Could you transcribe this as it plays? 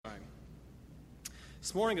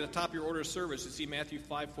This morning at the top of your order of service, you see Matthew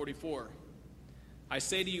 5:44. I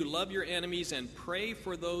say to you, love your enemies and pray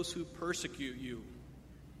for those who persecute you.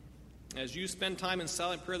 As you spend time in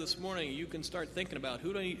silent prayer this morning, you can start thinking about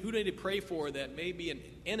who do I need to pray for that may be an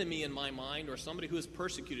enemy in my mind or somebody who has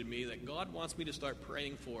persecuted me that God wants me to start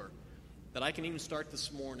praying for, that I can even start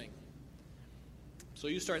this morning. So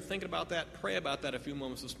you start thinking about that, pray about that a few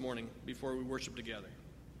moments this morning before we worship together.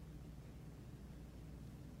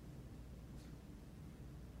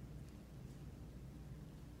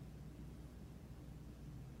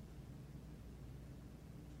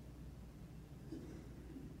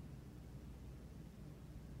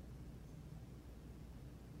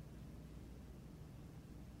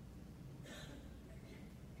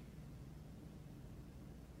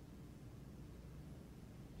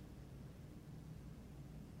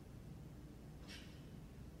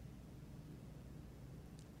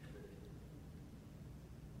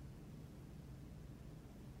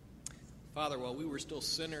 Father, while we were still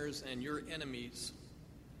sinners and your enemies,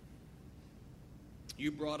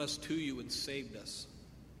 you brought us to you and saved us.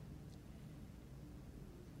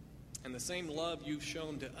 And the same love you've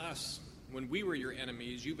shown to us when we were your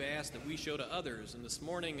enemies, you've asked that we show to others. And this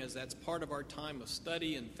morning, as that's part of our time of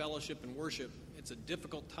study and fellowship and worship, it's a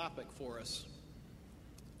difficult topic for us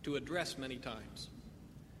to address many times.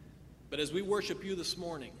 But as we worship you this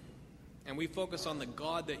morning, and we focus on the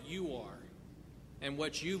God that you are, and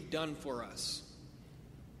what you've done for us,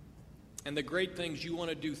 and the great things you want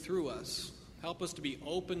to do through us, help us to be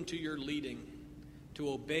open to your leading, to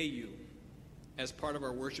obey you as part of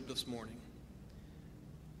our worship this morning.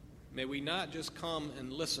 May we not just come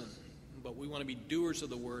and listen, but we want to be doers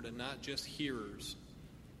of the word and not just hearers.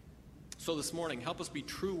 So this morning, help us be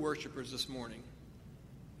true worshipers this morning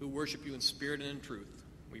who worship you in spirit and in truth.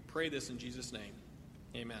 We pray this in Jesus' name.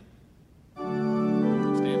 Amen.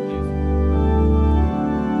 Stand, please.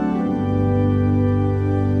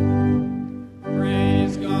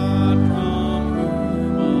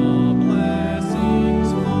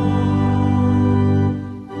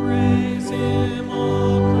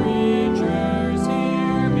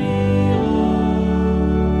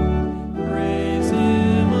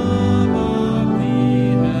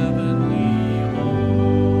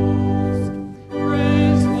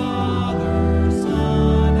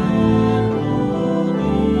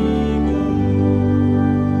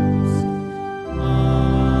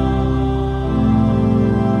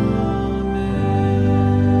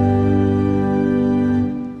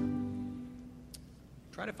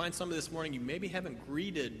 Somebody this morning you maybe haven't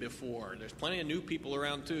greeted before. There's plenty of new people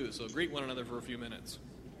around too, so greet one another for a few minutes.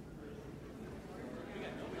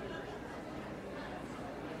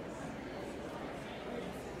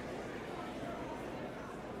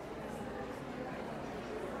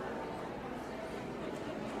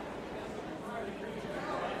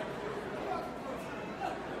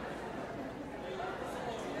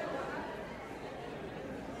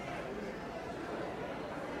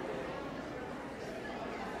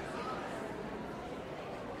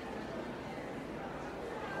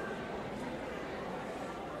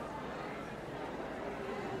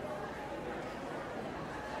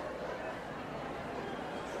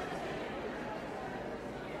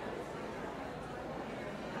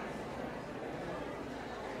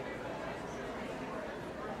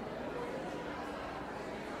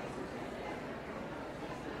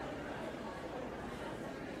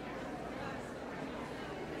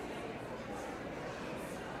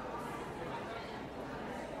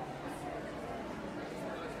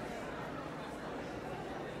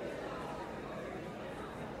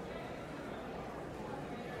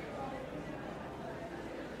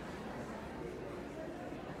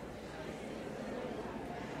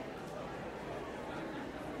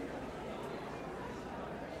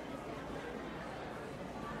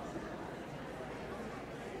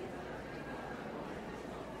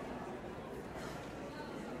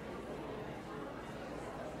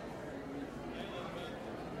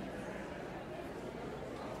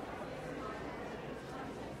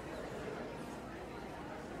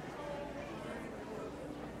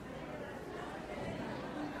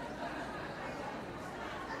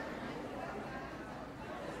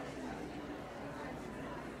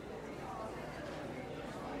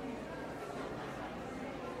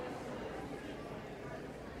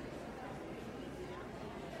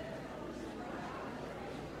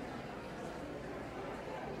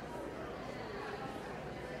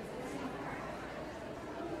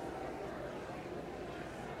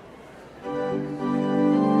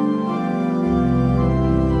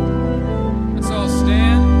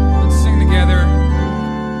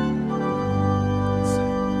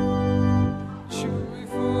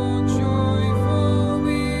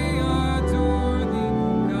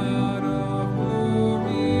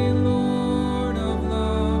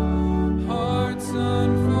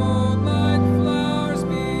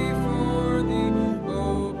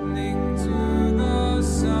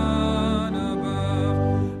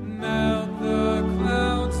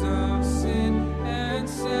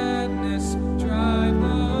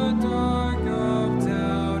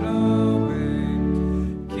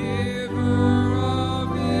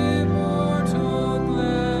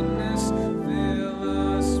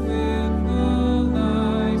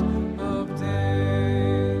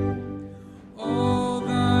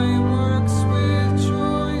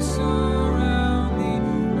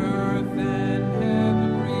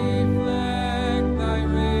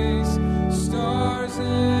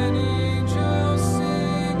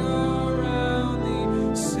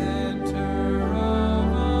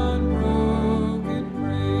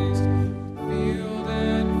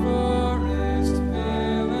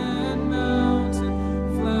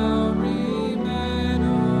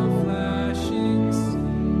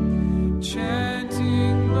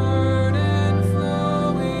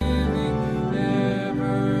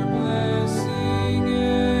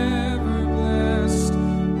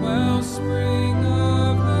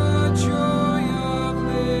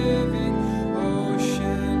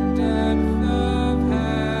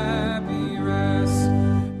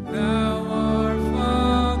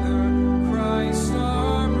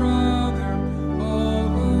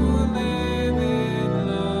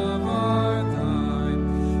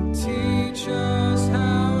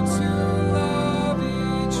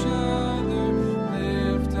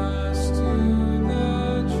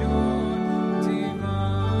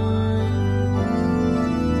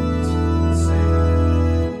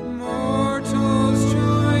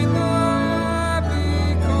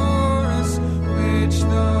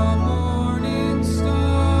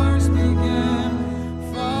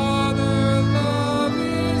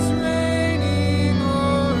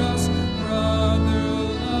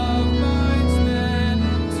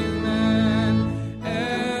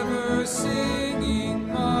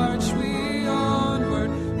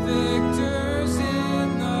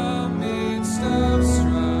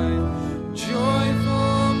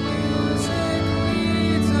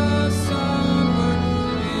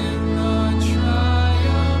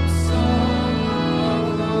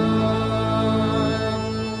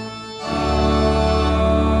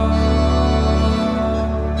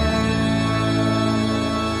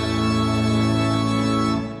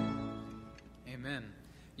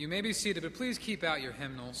 may be seated, but please keep out your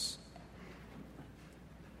hymnals.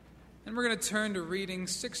 And we're going to turn to reading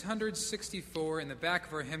 664 in the back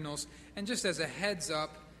of our hymnals. And just as a heads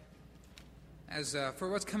up, as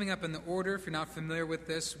for what's coming up in the order, if you're not familiar with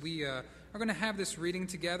this, we are going to have this reading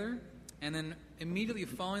together. And then immediately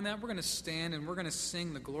following that, we're going to stand and we're going to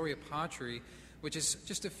sing the Gloria Patri, which is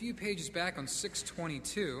just a few pages back on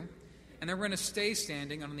 622. And then we're going to stay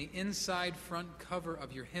standing. On the inside front cover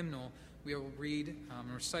of your hymnal, we will read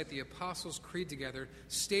and recite the Apostles' Creed together,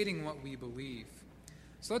 stating what we believe.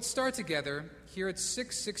 So let's start together here at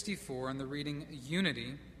 664 on the reading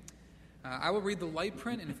Unity. I will read the light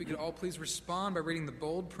print, and if we could all please respond by reading the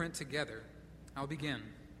bold print together. I'll begin.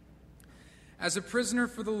 As a prisoner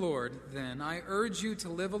for the Lord, then, I urge you to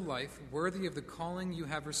live a life worthy of the calling you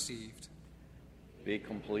have received. Be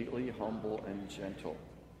completely humble and gentle.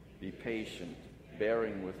 Be patient,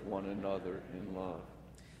 bearing with one another in love.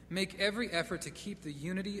 Make every effort to keep the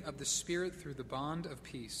unity of the Spirit through the bond of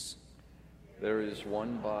peace. There is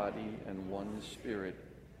one body and one Spirit,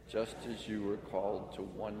 just as you were called to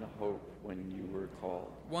one hope when you were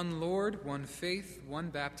called. One Lord, one faith, one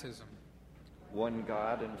baptism. One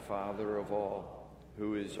God and Father of all,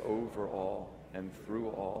 who is over all and through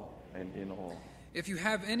all and in all. If you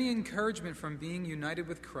have any encouragement from being united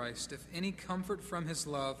with Christ, if any comfort from his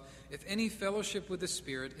love, if any fellowship with the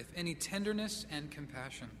Spirit, if any tenderness and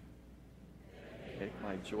compassion. Make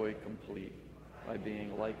my joy complete by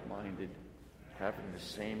being like-minded, having the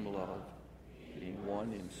same love, being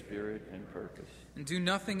one in spirit and purpose. And do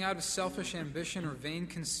nothing out of selfish ambition or vain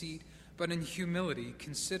conceit, but in humility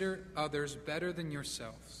consider others better than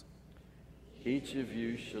yourselves. Each of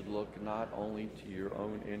you should look not only to your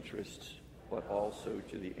own interests, but also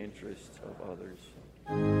to the interests of others.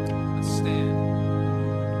 Let's stand.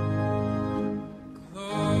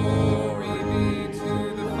 Glory be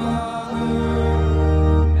to the Father,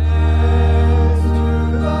 and to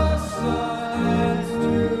the Son, and to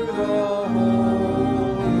the Holy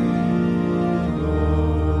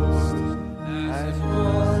Ghost, as it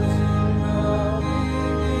was in the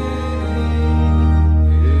beginning,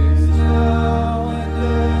 is now, and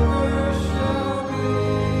ever shall be,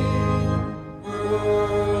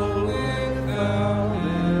 world without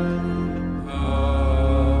end. Amen.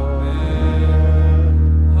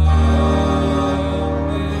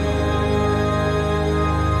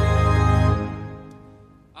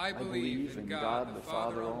 I believe in God the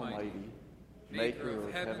Father Almighty, maker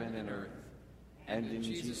of heaven and earth, and in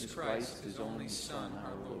Jesus Christ, his only Son,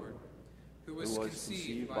 our Lord, who was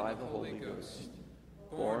conceived by the Holy Ghost,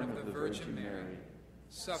 born of the Virgin Mary,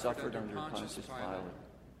 suffered under Pontius Pilate,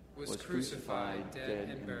 was crucified, dead,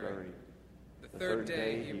 and buried. The third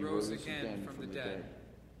day he rose again from the dead.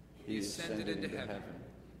 He ascended into heaven,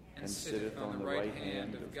 and sitteth on the right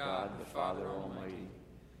hand of God the Father Almighty.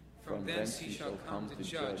 From thence he shall come to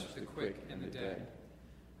judge the quick and the dead.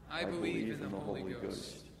 I believe in the Holy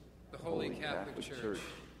Ghost, the Holy Catholic Church,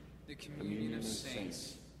 the communion of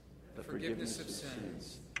saints, the forgiveness of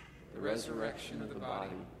sins, the resurrection of the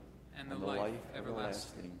body, and the life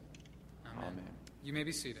everlasting. Amen. You may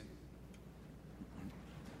be seated.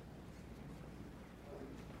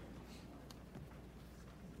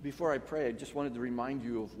 Before I pray, I just wanted to remind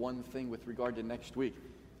you of one thing with regard to next week.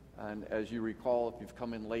 And as you recall, if you've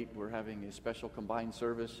come in late, we're having a special combined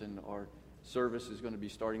service, and our service is going to be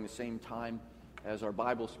starting the same time as our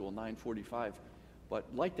Bible school, 9:45. But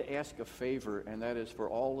I'd like to ask a favor, and that is for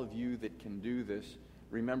all of you that can do this,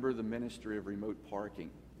 remember the ministry of remote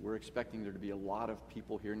parking. We're expecting there to be a lot of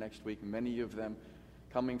people here next week, many of them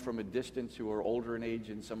coming from a distance who are older in age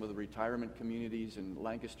in some of the retirement communities in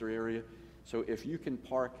Lancaster area. So if you can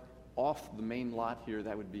park off the main lot here,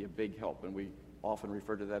 that would be a big help, and we often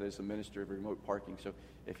refer to that as the ministry of remote parking. So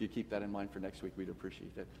if you keep that in mind for next week, we'd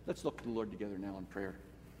appreciate that. Let's look to the Lord together now in prayer.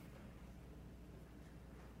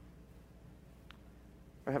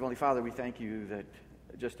 Our Heavenly Father, we thank you that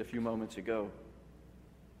just a few moments ago,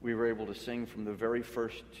 we were able to sing from the very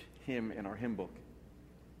first hymn in our hymn book.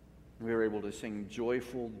 We were able to sing,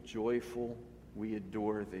 "Joyful, joyful, we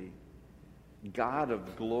adore thee. God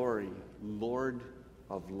of glory, Lord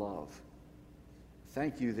of love."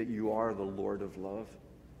 Thank you that you are the Lord of love.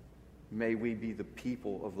 May we be the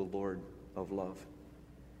people of the Lord of love.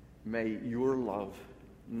 May your love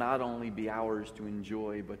not only be ours to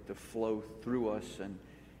enjoy, but to flow through us and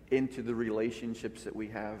into the relationships that we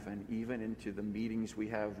have, and even into the meetings we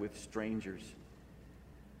have with strangers.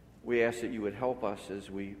 We ask that you would help us as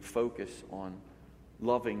we focus on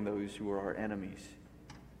loving those who are our enemies.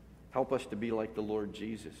 Help us to be like the Lord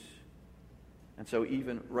Jesus. And so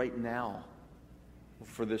even right now,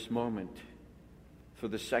 for this moment, For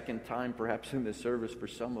the second time, perhaps in this service, for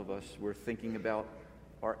some of us, we're thinking about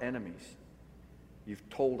our enemies. You've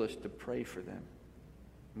told us to pray for them.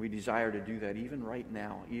 We desire to do that even right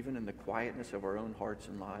now, even in the quietness of our own hearts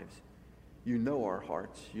and lives. You know our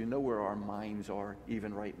hearts. You know where our minds are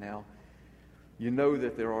even right now. You know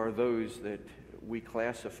that there are those that we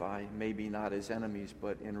classify maybe not as enemies,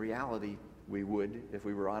 but in reality we would if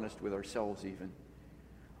we were honest with ourselves even.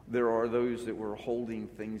 There are those that we're holding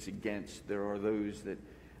things against. There are those that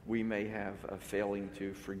we may have a failing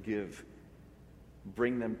to forgive.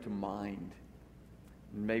 Bring them to mind.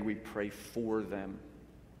 May we pray for them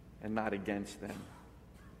and not against them.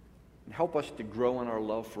 And help us to grow in our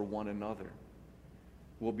love for one another.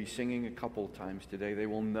 We'll be singing a couple times today. They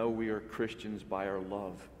will know we are Christians by our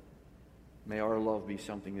love. May our love be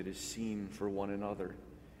something that is seen for one another.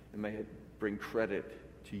 And may it bring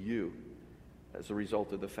credit to you as a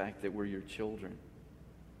result of the fact that we're your children.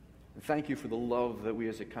 And thank you for the love that we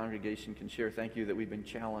as a congregation can share. Thank you that we've been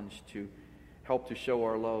challenged to help to show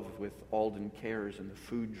our love with Alden Cares and the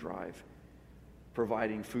food drive,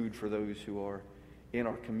 providing food for those who are in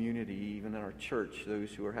our community, even in our church,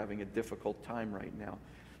 those who are having a difficult time right now.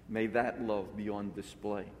 May that love be on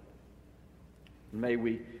display. May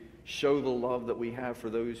we show the love that we have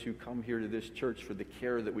for those who come here to this church, for the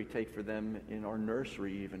care that we take for them in our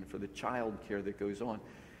nursery, even for the child care that goes on.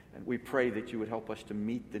 And we pray that you would help us to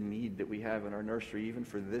meet the need that we have in our nursery, even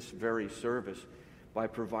for this very service, by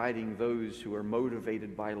providing those who are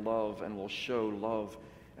motivated by love and will show love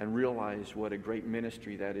and realize what a great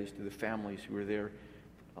ministry that is to the families who are there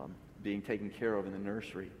being taken care of in the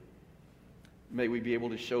nursery. May we be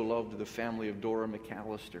able to show love to the family of Dora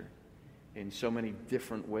McAllister in so many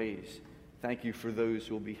different ways. Thank you for those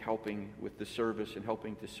who will be helping with the service and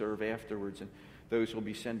helping to serve afterwards, and those who will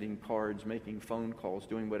be sending cards, making phone calls,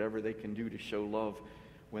 doing whatever they can do to show love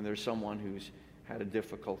when there's someone who's had a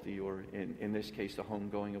difficulty, or in this case, the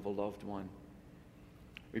homegoing of a loved one.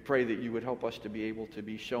 We pray that you would help us to be able to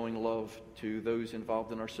be showing love to those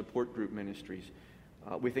involved in our support group ministries.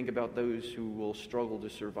 We think about those who will struggle to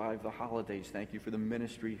survive the holidays. Thank you for the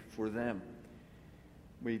ministry for them.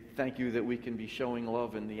 We thank you that we can be showing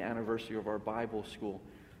love in the anniversary of our Bible school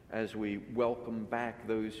as we welcome back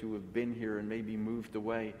those who have been here and maybe moved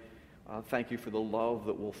away. Thank you for the love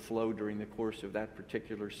that will flow during the course of that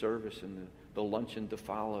particular service and the luncheon to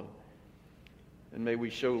follow. And may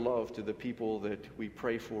we show love to the people that we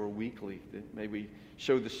pray for weekly. May we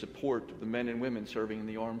show the support of the men and women serving in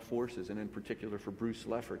the armed forces, and in particular for Bruce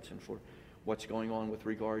Lefferts and for what's going on with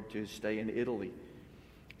regard to his stay in Italy.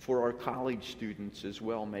 For our college students as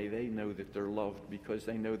well, may they know that they're loved because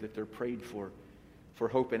they know that they're prayed for. For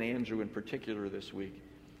Hope and Andrew in particular this week.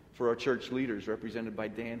 For our church leaders represented by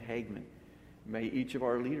Dan Hagman, may each of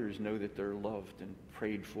our leaders know that they're loved and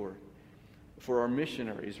prayed for. For our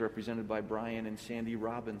missionaries represented by Brian and Sandy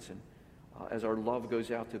Robinson, as our love goes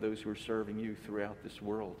out to those who are serving you throughout this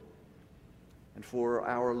world. And for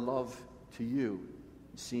our love to you,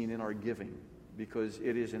 seen in our giving, because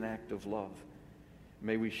it is an act of love.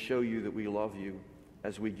 May we show you that we love you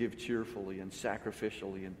as we give cheerfully and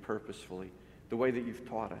sacrificially and purposefully, the way that you've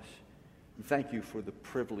taught us. And thank you for the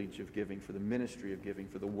privilege of giving, for the ministry of giving,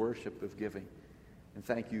 for the worship of giving. And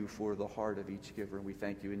thank you for the heart of each giver. And we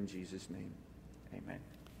thank you in Jesus' name. Amen.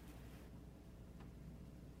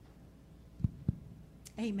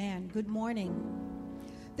 Amen. Good morning.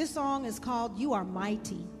 This song is called You Are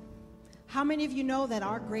Mighty. How many of you know that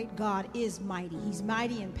our great God is mighty? He's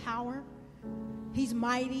mighty in power. He's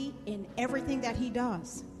mighty in everything that he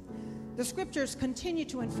does. The scriptures continue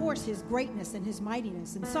to enforce his greatness and his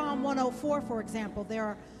mightiness. In Psalm 104, for example, there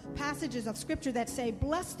are passages of scripture that say,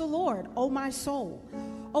 "Bless the Lord, O my soul.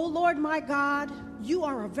 O Lord my God, you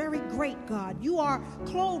are a very great God. You are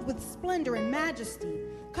clothed with splendor and majesty,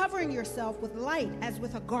 covering yourself with light as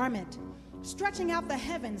with a garment, stretching out the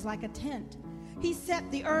heavens like a tent. He set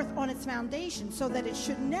the earth on its foundation so that it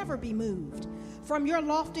should never be moved. From your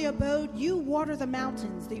lofty abode you water the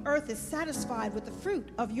mountains. The earth is satisfied with the fruit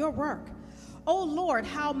of your work. O Lord,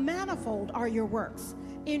 how manifold are your works.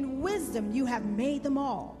 In wisdom you have made them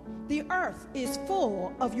all. The earth is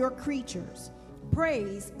full of your creatures.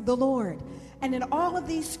 Praise the Lord." And in all of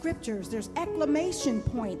these scriptures, there's exclamation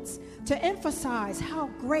points to emphasize how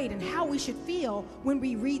great and how we should feel when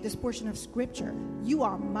we read this portion of scripture. You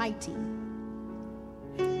are mighty.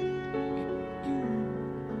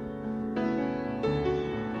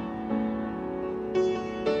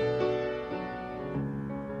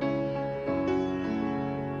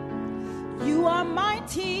 You are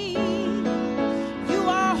mighty. You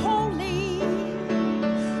are holy.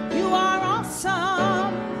 You are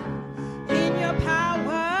awesome in your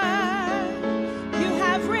power. You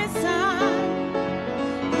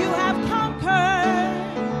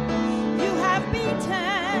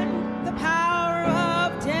beaten the power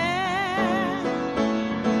of death.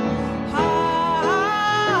 Hallelujah.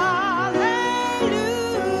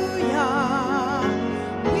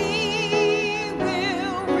 We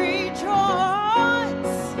will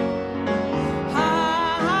rejoice.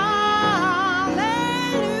 Hallelujah.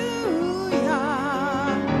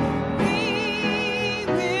 We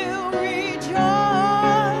will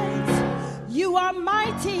rejoice. You are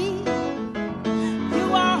mighty.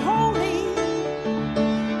 You are holy.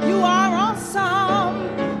 You are awesome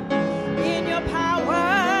in your power.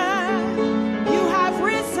 You have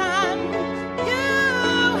risen.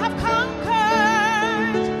 You have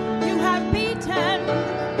conquered. You have beaten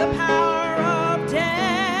the power of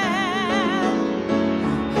death.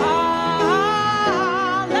 Hallelujah.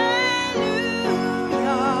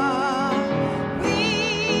 We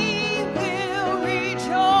will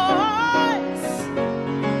rejoice.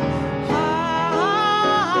 Hallelujah.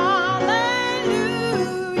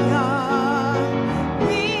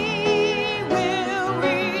 We will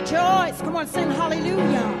rejoice. Come on, sing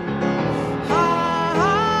hallelujah.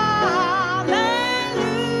 Hallelujah.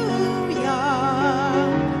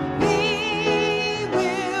 We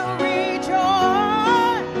will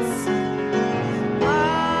rejoice.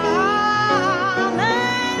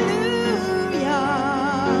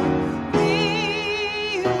 Hallelujah.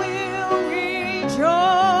 We will rejoice.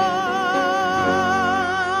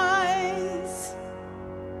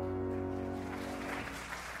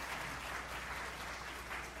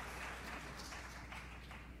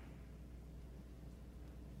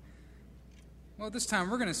 Well, this time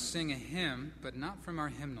we're going to sing a hymn, but not from our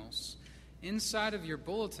hymnals. Inside of your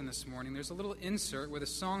bulletin this morning, there's a little insert with a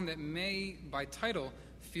song that may, by title,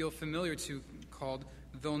 feel familiar to, called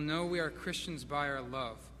 "They'll Know We Are Christians by Our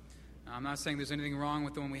Love." I'm not saying there's anything wrong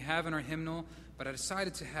with the one we have in our hymnal, but I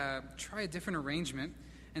decided to try a different arrangement.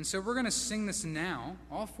 And so we're going to sing this now,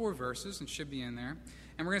 all 4 verses, and should be in there.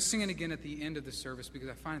 And we're going to sing it again at the end of the service because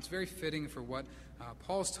I find it's very fitting for what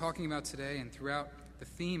Paul's talking about today and throughout the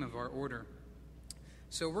theme of our order.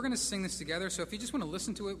 So we're going to sing this together. So if you just want to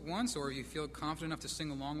listen to it once, or if you feel confident enough to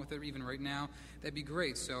sing along with it even right now, that'd be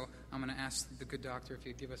great. So I'm going to ask the good doctor if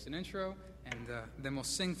he'd give us an intro, and then we'll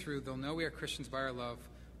sing through "They'll Know We Are Christians by Our Love"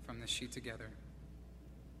 from this sheet together.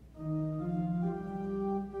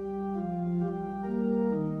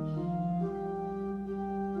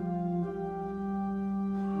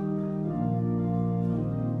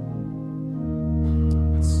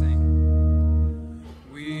 Let's sing.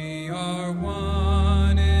 We are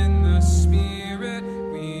one in the Spirit.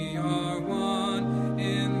 We are one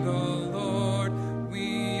in the Lord.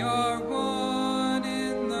 We are one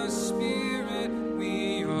in the Spirit.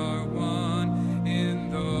 We are one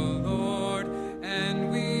in the Lord.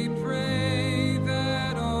 And we pray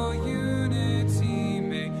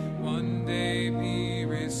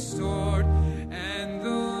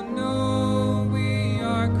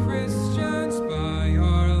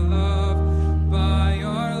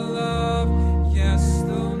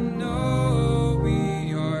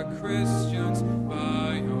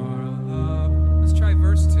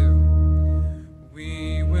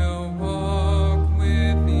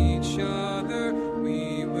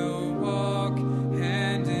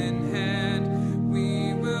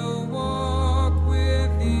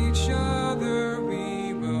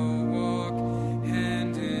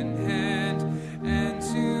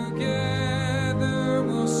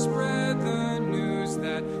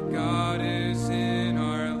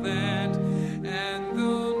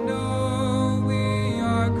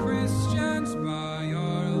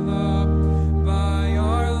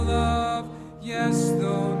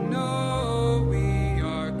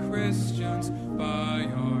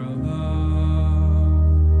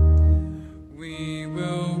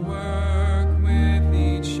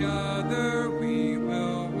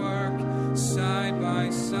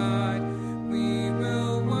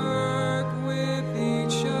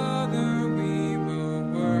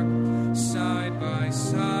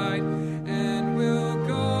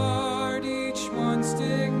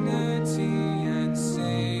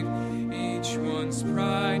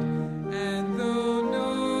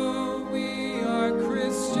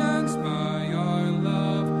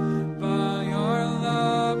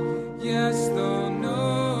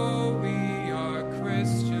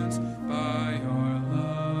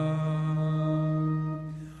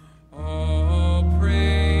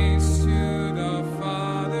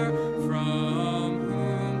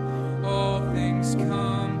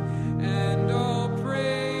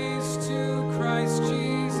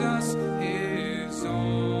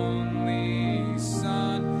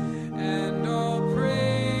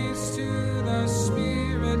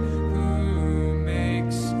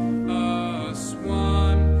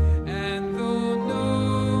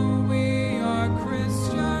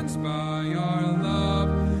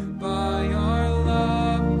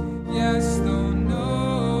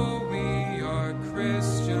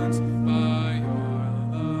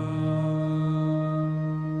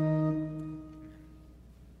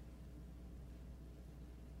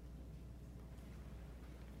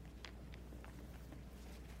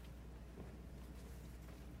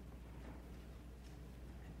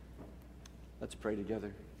Let's pray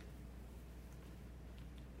together.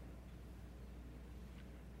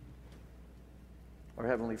 Our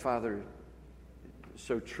Heavenly Father,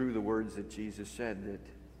 so true the words that Jesus said, that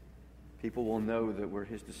people will know that we're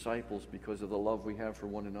his disciples because of the love we have for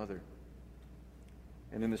one another.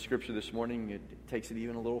 And in the scripture this morning, it takes it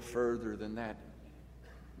even a little further than that.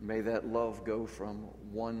 May that love go from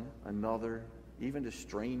one another, even to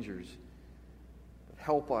strangers.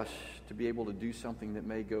 Help us to be able to do something that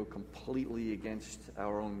may go completely against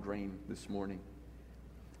our own grain this morning.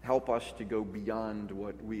 Help us to go beyond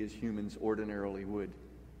what we as humans ordinarily would.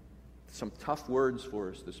 Some tough words for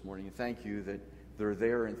us this morning. And thank you that they're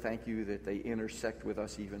there, and thank you that they intersect with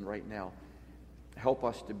us even right now. Help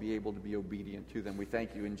us to be able to be obedient to them. We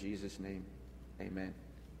thank you in Jesus' name. Amen.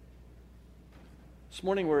 This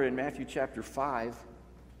morning we're in Matthew chapter 5.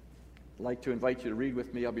 I'd like to invite you to read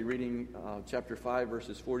with me. I'll be reading chapter 5,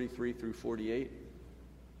 verses 43 through 48.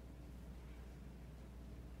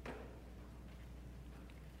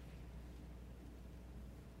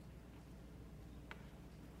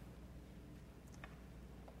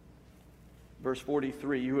 Verse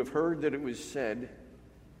 43, you have heard that it was said,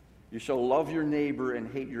 you shall love your neighbor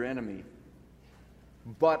and hate your enemy.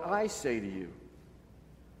 But I say to you,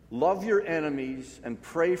 love your enemies and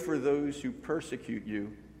pray for those who persecute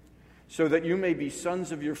you, so that you may be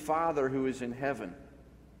sons of your Father who is in heaven.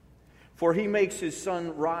 For he makes his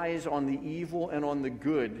sun rise on the evil and on the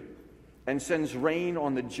good, and sends rain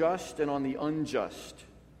on the just and on the unjust.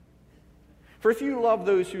 For if you love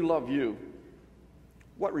those who love you,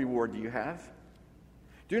 what reward do you have?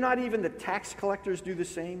 Do not even the tax collectors do the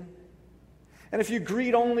same? And if you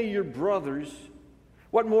greet only your brothers,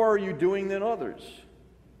 what more are you doing than others?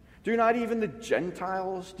 Do not even the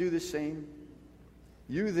Gentiles do the same?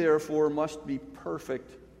 You therefore must be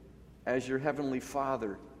perfect as your heavenly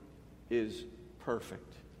Father is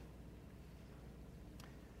perfect.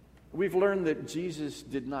 We've learned that Jesus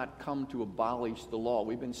did not come to abolish the law.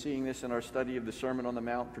 We've been seeing this in our study of the Sermon on the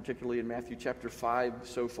Mount, particularly in Matthew chapter 5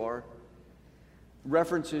 so far.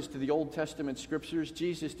 References to the Old Testament scriptures,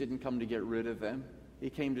 Jesus didn't come to get rid of them. He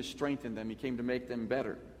came to strengthen them. He came to make them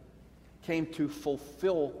better. Came to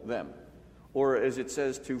fulfill them, or as it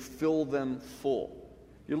says, to fill them full.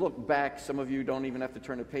 You look back, some of you don't even have to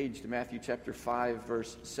turn a page to Matthew chapter 5,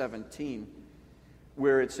 verse 17,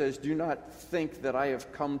 where it says, do not think that I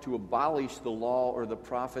have come to abolish the law or the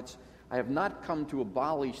prophets. I have not come to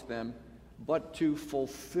abolish them, but to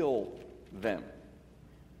fulfill them.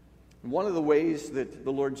 One of the ways that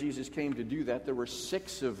the Lord Jesus came to do that, there were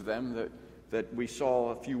 6 of them that we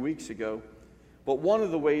saw a few weeks ago, but one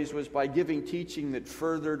of the ways was by giving teaching that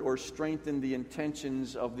furthered or strengthened the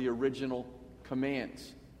intentions of the original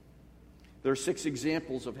commands. There are 6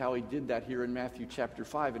 examples of how he did that here in Matthew chapter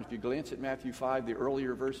 5. And if you glance at Matthew 5, the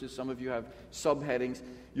earlier verses, some of you have subheadings,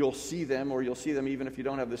 you'll see them, or you'll see them even if you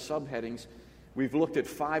don't have the subheadings. We've looked at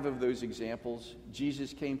 5 of those examples.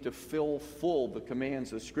 Jesus came to fill full the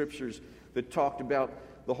commands of scriptures that talked about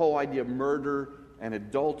the whole idea of murder and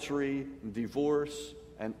adultery and divorce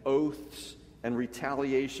and oaths and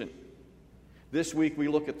retaliation. This week we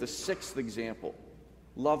look at the 6th example,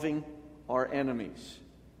 loving our enemies.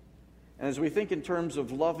 And as we think in terms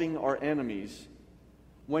of loving our enemies,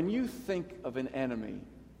 when you think of an enemy,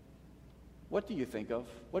 what do you think of?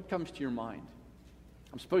 What comes to your mind?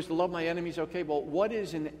 I'm supposed to love my enemies, okay, well, what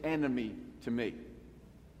is an enemy to me?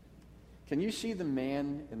 Can you see the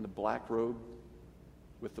man in the black robe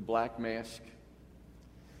with the black mask?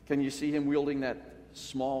 Can you see him wielding that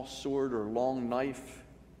small sword or long knife,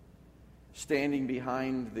 standing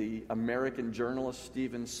behind the American journalist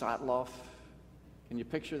Steven Sotloff? Can you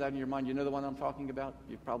picture that in your mind? You know the one I'm talking about?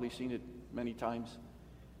 You've probably seen it many times.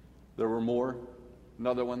 There were more.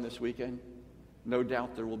 Another one this weekend. No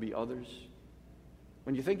doubt there will be others.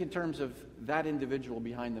 When you think in terms of that individual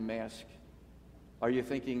behind the mask, are you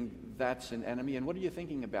thinking that's an enemy? And what are you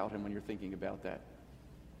thinking about him when you're thinking about that?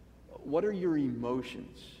 What are your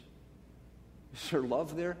emotions? Is there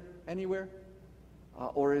love there anywhere?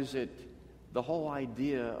 Or is it the whole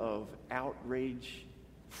idea of outrage,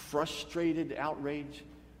 frustrated outrage,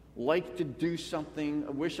 like to do something,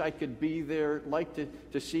 I wish I could be there, like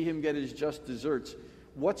to see him get his just desserts?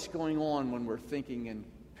 What's going on when we're thinking and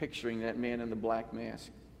picturing that man in the black mask?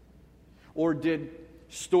 Or did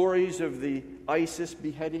stories of the ISIS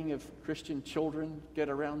beheading of Christian children get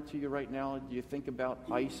around to you right now? Do you think about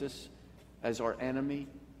ISIS as our enemy?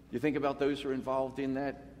 Do you think about those who are involved in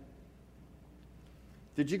that?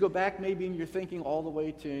 Did you go back maybe in your thinking all the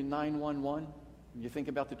way to 9/11? You think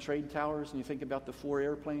about the trade towers, and you think about the 4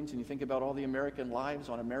 airplanes, and you think about all the American lives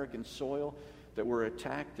on American soil that were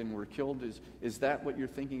attacked and were killed? Is that what you're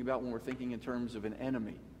thinking about when we're thinking in terms of an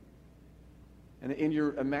enemy? And in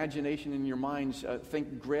your imagination, in your minds,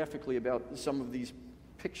 think graphically about some of these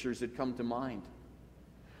pictures that come to mind.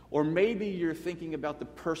 Or maybe you're thinking about the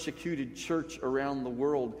persecuted church around the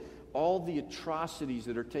world, all the atrocities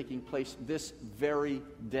that are taking place this very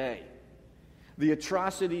day. The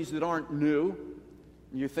atrocities that aren't new.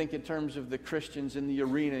 You think in terms of the Christians in the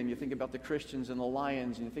arena, and you think about the Christians in the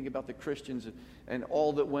Lions, and you think about the Christians and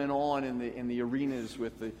all that went on in the arenas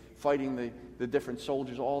with the fighting the different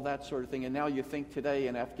soldiers, all that sort of thing. And now you think today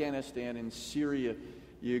in Afghanistan, in Syria,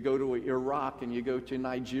 you go to Iraq, and you go to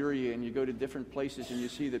Nigeria, and you go to different places, and you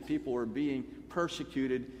see that people are being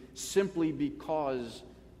persecuted simply because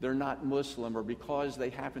they're not Muslim, or because they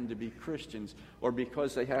happen to be Christians, or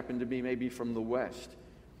because they happen to be maybe from the West.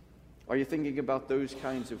 Are you thinking about those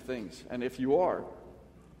kinds of things? And if you are,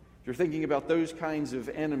 if you're thinking about those kinds of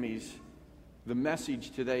enemies, the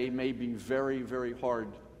message today may be very, very hard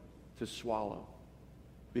to swallow,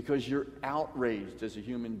 because you're outraged as a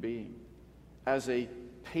human being, as a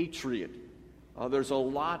patriot. There's a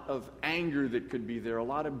lot of anger that could be there, a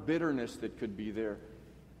lot of bitterness that could be there.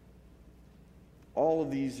 All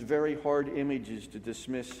of these very hard images to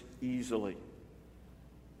dismiss easily.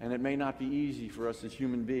 And it may not be easy for us as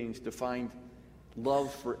human beings to find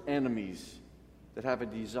love for enemies that have a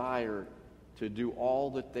desire to do all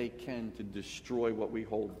that they can to destroy what we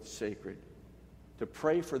hold sacred. To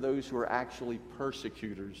pray for those who are actually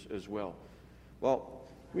persecutors as well. Well,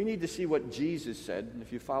 we need to see what Jesus said. And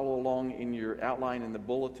if you follow along in your outline in the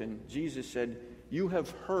bulletin, Jesus said, "You have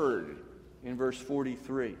heard," in verse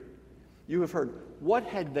 43. You have heard. What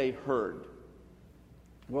had they heard?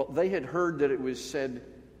 Well, they had heard that it was said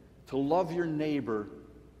to love your neighbor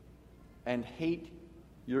and hate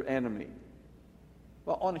your enemy.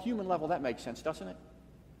 Well, on a human level, that makes sense, doesn't it?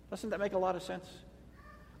 Doesn't that make a lot of sense?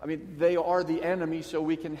 I mean, they are the enemy, so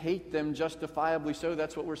we can hate them justifiably so.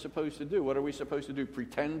 That's what we're supposed to do. What are we supposed to do?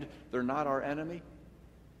 Pretend they're not our enemy?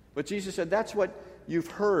 But Jesus said, that's what you've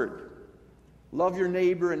heard. Love your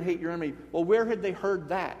neighbor and hate your enemy. Well, where had they heard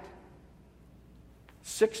that?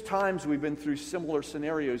 6 times we've been through similar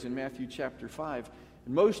scenarios in Matthew chapter 5.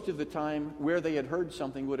 And most of the time, where they had heard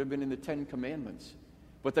something would have been in the 10 Commandments.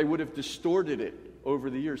 But they would have distorted it over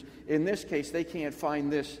the years. In this case, they can't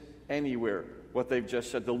find this anywhere. What they've just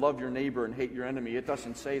said, to love your neighbor and hate your enemy. It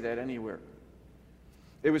doesn't say that anywhere.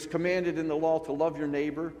 It was commanded in the law to love your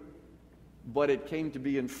neighbor, but it came to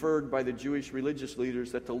be inferred by the Jewish religious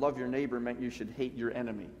leaders that to love your neighbor meant you should hate your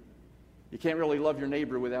enemy. You can't really love your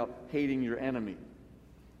neighbor without hating your enemy.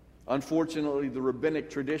 Unfortunately, the rabbinic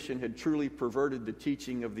tradition had truly perverted the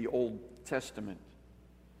teaching of the Old Testament.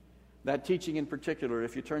 That teaching in particular,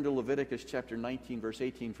 if you turn to Leviticus chapter 19, verse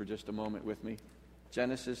 18 for just a moment with me.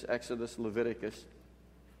 Genesis, Exodus, Leviticus.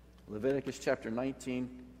 Leviticus chapter 19,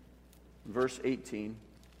 verse 18.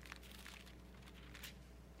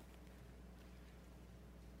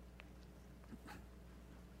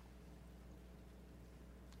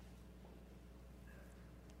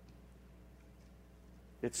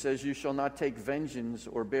 It says, "You shall not take vengeance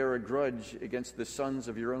or bear a grudge against the sons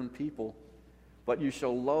of your own people, but you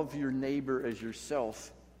shall love your neighbor as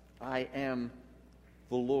yourself. I am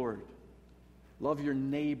the Lord." Love your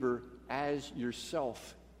neighbor as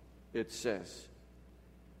yourself, it says.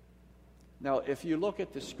 Now, if you look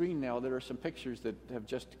at the screen now, there are some pictures that have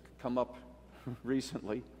just come up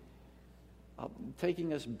recently,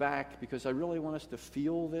 taking us back, because I really want us to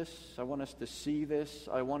feel this. I want us to see this.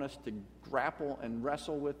 I want us to grapple and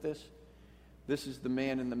wrestle with this. This is the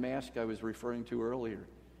man in the mask I was referring to earlier.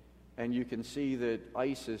 And you can see that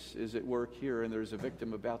ISIS is at work here, and there's a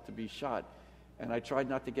victim about to be shot. And I tried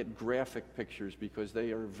not to get graphic pictures because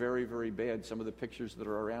they are very, very bad, some of the pictures that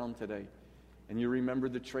are around today. And you remember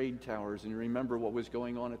the trade towers, and you remember what was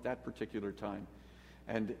going on at that particular time.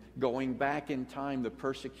 And going back in time, the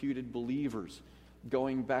persecuted believers,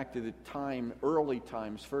 going back to the time, early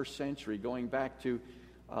times, first century, going back to,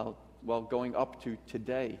 going up to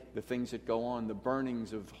today, the things that go on, the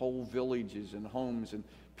burnings of whole villages and homes and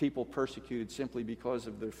people persecuted simply because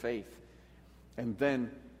of their faith. And then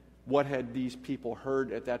what had these people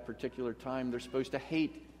heard at that particular time? They're supposed to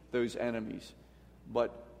hate those enemies.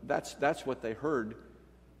 But that's what they heard.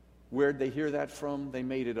 Where'd they hear that from? They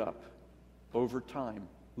made it up over time,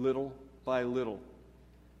 little by little.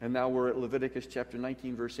 And now we're at Leviticus chapter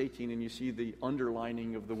 19, verse 18, and you see the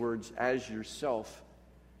underlining of the words, "as yourself."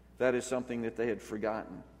 That is something that they had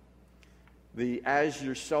forgotten. The "as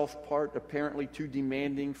yourself" part, apparently too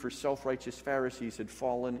demanding for self-righteous Pharisees, had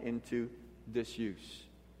fallen into disuse.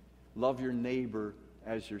 Love your neighbor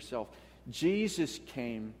as yourself. Jesus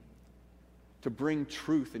came to bring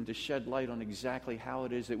truth and to shed light on exactly how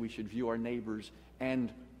it is that we should view our neighbors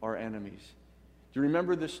and our enemies. Do you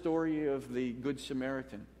remember the story of the Good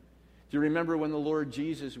Samaritan? Do you remember when the Lord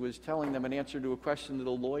Jesus was telling them an answer to a question that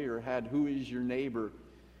a lawyer had, who is your neighbor?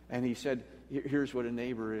 And he said, here's what a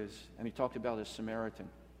neighbor is. And he talked about a Samaritan.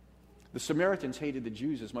 The Samaritans hated the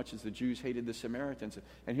Jews as much as the Jews hated the Samaritans.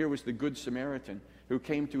 And here was the Good Samaritan who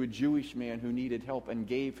came to a Jewish man who needed help and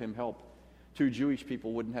gave him help. 2 Jewish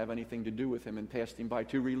people wouldn't have anything to do with him and passed him by.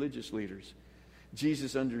 2 religious leaders.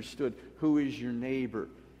 Jesus understood, who is your neighbor?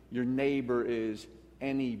 Your neighbor is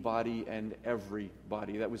anybody and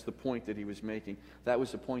everybody. That was the point that he was making. That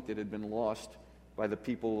was the point that had been lost by the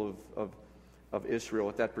people of Israel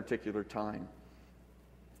at that particular time.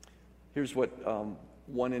 Here's what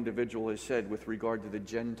one individual has said with regard to the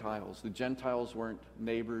Gentiles. The Gentiles weren't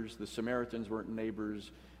neighbors. The Samaritans weren't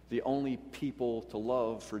neighbors. The only people to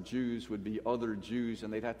love for Jews would be other Jews,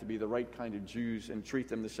 and they'd have to be the right kind of Jews and treat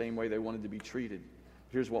them the same way they wanted to be treated.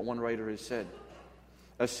 Here's what one writer has said.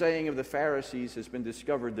 A saying of the Pharisees has been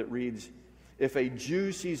discovered that reads, if a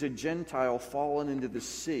Jew sees a Gentile fallen into the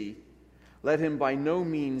sea, let him by no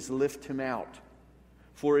means lift him out.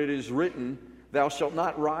 For it is written, thou shalt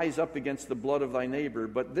not rise up against the blood of thy neighbor,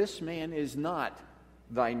 but this man is not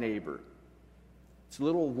thy neighbor. It's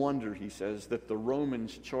little wonder, he says, that the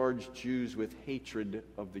Romans charged Jews with hatred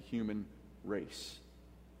of the human race,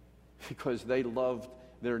 because they loved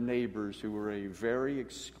their neighbors who were a very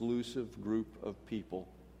exclusive group of people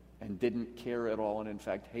and didn't care at all, and in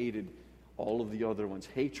fact hated all of the other ones.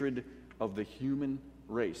 Hatred of the human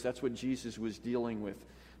race. That's what Jesus was dealing with.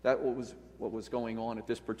 That was what was going on at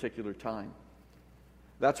this particular time.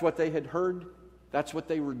 That's what they had heard. That's what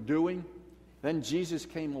they were doing. Then Jesus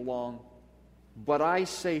came along. But I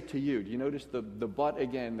say to you, do you notice the but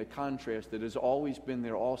again, the contrast that has always been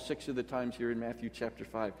there all 6 of the times here in Matthew chapter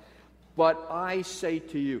 5. But I say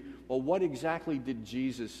to you. Well, what exactly did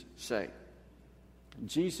Jesus say?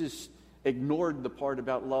 Jesus ignored the part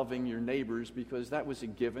about loving your neighbors because that was a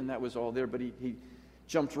given, that was all there, but he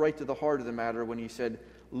jumped right to the heart of the matter when he said,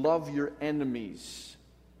 love your enemies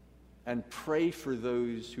and pray for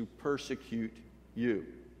those who persecute you.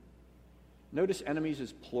 Notice enemies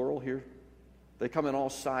is plural here. They come in all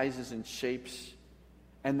sizes and shapes,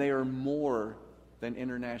 and they are more than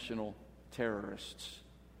international terrorists.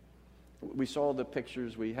 We saw the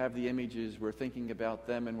pictures, we have the images, we're thinking about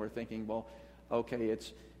them, and we're thinking, well, okay,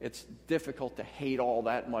 it's difficult to hate all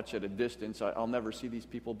that much at a distance. I'll never see these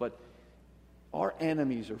people, but our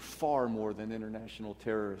enemies are far more than international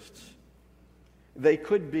terrorists. They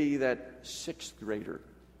could be that 6th grader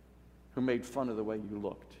who made fun of the way you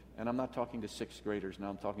looked. And I'm not talking to 6th graders now,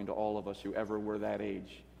 I'm talking to all of us who ever were that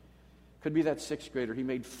age. Could be that 6th grader. He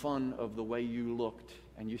made fun of the way you looked,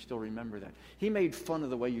 and you still remember that. He made fun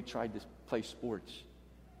of the way you tried to play sports,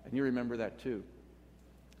 and you remember that too.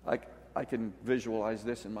 I can visualize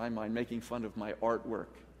this in my mind, making fun of my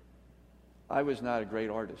artwork. I was not a great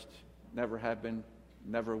artist. Never have been,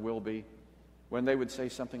 never will be. When they would say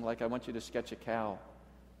something like, I want you to sketch a cow,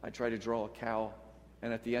 I'd try to draw a cow,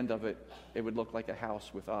 and at the end of it, it would look like a house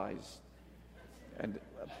with eyes. And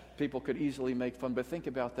people could easily make fun, but think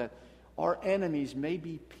about that. Our enemies may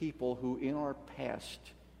be people who in our past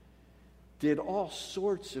did all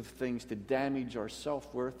sorts of things to damage our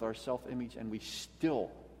self-worth, our self-image, and we still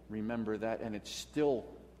remember that, and it still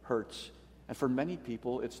hurts. And for many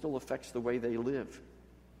people, it still affects the way they live.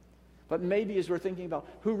 But maybe as we're thinking about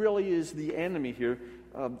who really is the enemy here,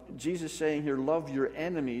 Jesus saying here, love your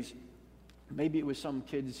enemies. Maybe it was some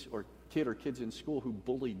kid or kids in school who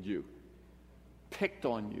bullied you, picked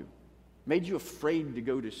on you, made you afraid to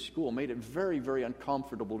go to school, made it very, very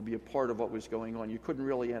uncomfortable to be a part of what was going on. You couldn't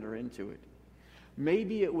really enter into it.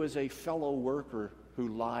 Maybe it was a fellow worker who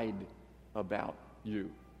lied about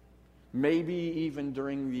you. Maybe even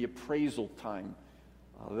during the appraisal time,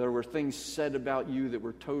 there were things said about you that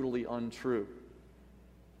were totally untrue.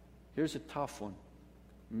 Here's a tough one.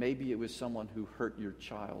 Maybe it was someone who hurt your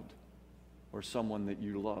child or someone that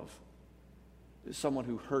you love. Someone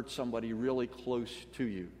who hurt somebody really close to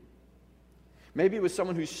you. Maybe it was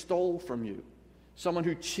someone who stole from you, someone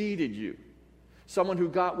who cheated you, someone who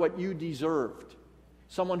got what you deserved,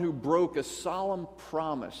 someone who broke a solemn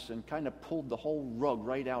promise and kind of pulled the whole rug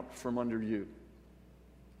right out from under you.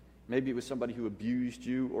 Maybe it was somebody who abused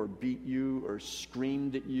you or beat you or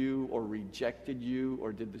screamed at you or rejected you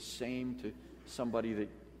or did the same to somebody that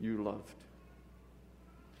you loved.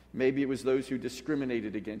 Maybe it was those who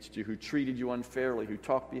discriminated against you, who treated you unfairly, who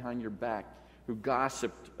talked behind your back, who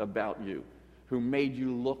gossiped about you, who made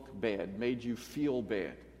you look bad, made you feel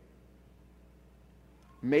bad.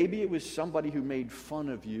 Maybe it was somebody who made fun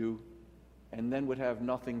of you and then would have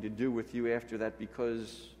nothing to do with you after that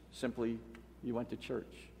because simply you went to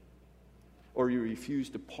church, or you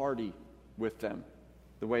refused to party with them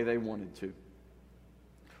the way they wanted to,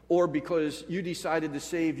 or because you decided to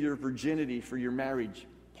save your virginity for your marriage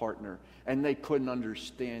partner and they couldn't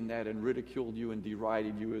understand that and ridiculed you and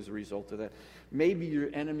derided you as a result of that. Maybe your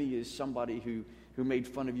enemy is somebody who made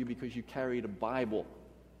fun of you because you carried a Bible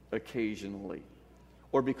occasionally,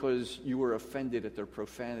 or because you were offended at their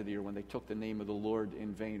profanity, or when they took the name of the Lord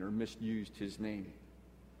in vain or misused his name.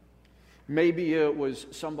 Maybe it was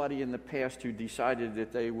somebody in the past who decided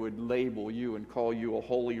that they would label you and call you a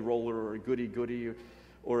holy roller or a goody-goody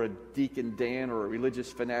or a Deacon Dan or a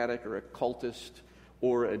religious fanatic or a cultist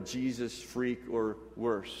or a Jesus freak or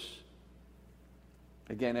worse.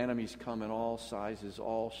 Again, enemies come in all sizes,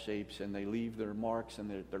 all shapes, and they leave their marks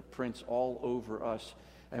and their prints all over us.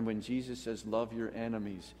 And when Jesus says, love your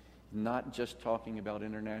enemies, not just talking about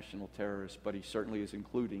international terrorists, but he certainly is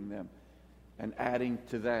including them and adding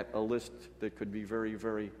to that a list that could be very,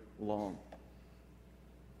 very long.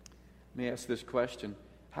 Let me ask this question.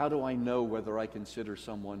 How do I know whether I consider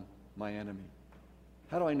someone my enemy?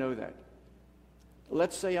 How do I know that?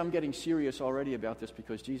 Let's say I'm getting serious already about this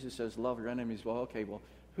because Jesus says, love your enemies. Well, okay,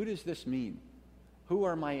 who does this mean? Who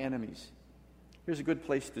are my enemies? Here's a good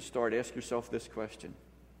place to start. Ask yourself this question.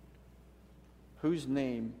 Whose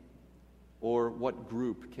name or what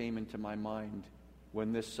group came into my mind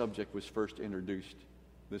when this subject was first introduced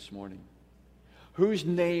this morning? Whose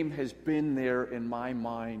name has been there in my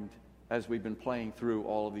mind as we've been playing through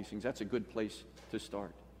all of these things? That's a good place to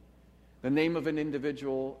start. The name of an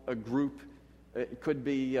individual, a group, it could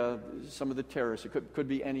be some of the terrorists, it could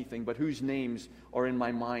be anything, but whose names are in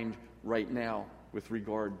my mind right now with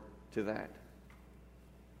regard to that?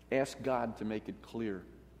 Ask God to make it clear,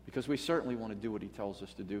 because we certainly want to do what he tells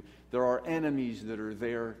us to do. There are enemies that are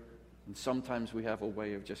there, and sometimes we have a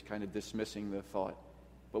way of just kind of dismissing the thought.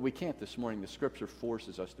 But we can't this morning. The Scripture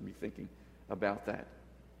forces us to be thinking about that.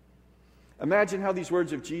 Imagine how these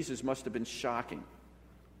words of Jesus must have been shocking.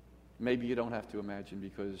 Maybe you don't have to imagine,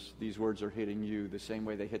 because these words are hitting you the same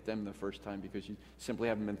way they hit them the first time, because you simply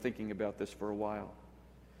haven't been thinking about this for a while.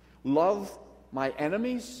 Love my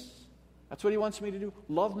enemies? That's what he wants me to do.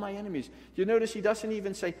 Love my enemies. You notice he doesn't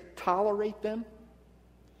even say tolerate them.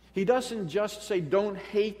 He doesn't just say don't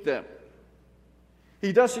hate them.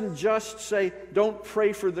 He doesn't just say don't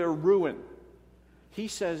pray for their ruin. He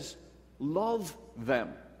says love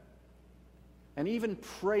them. And even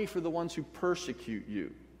pray for the ones who persecute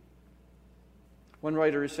you. One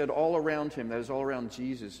writer has said all around him, that is all around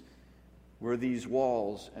Jesus, were these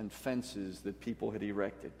walls and fences that people had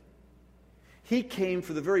erected. He came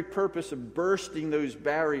for the very purpose of bursting those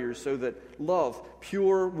barriers so that love,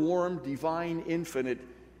 pure, warm, divine, infinite,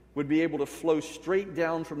 would be able to flow straight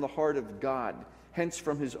down from the heart of God, hence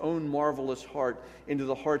from his own marvelous heart into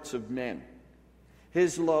the hearts of men.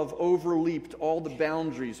 His love overleaped all the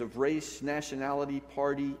boundaries of race, nationality,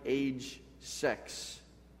 party, age, sex.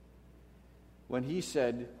 When he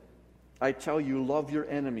said, I tell you, love your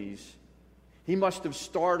enemies, he must have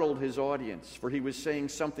startled his audience, for he was saying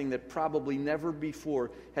something that probably never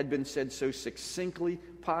before had been said so succinctly,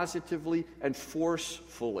 positively, and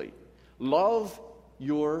forcefully. Love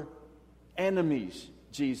your enemies,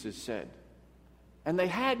 Jesus said. And they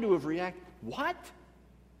had to have reacted, what?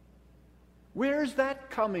 Where's that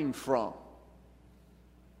coming from?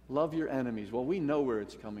 Love your enemies. Well, we know where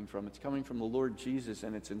it's coming from. It's coming from the Lord Jesus,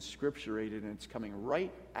 and it's inscripturated, and it's coming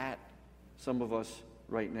right at some of us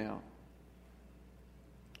right now.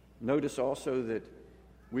 Notice also that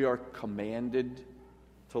we are commanded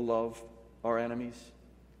to love our enemies.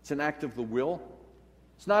 It's an act of the will.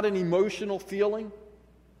 It's not an emotional feeling.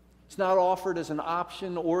 It's not offered as an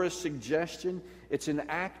option or a suggestion. It's an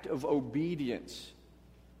act of obedience.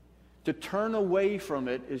 To turn away from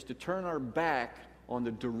it is to turn our back on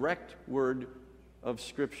the direct word of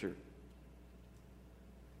Scripture.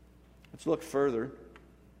 Let's look further,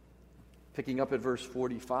 picking up at verse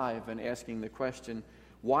 45 and asking the question,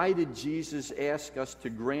 why did Jesus ask us to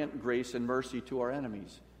grant grace and mercy to our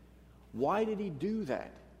enemies? Why did he do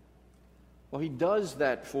that? Well, he does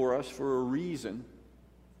that for us for a reason,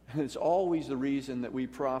 and it's always the reason that we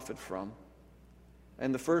profit from.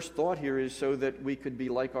 And the first thought here is so that we could be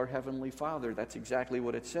like our Heavenly Father. That's exactly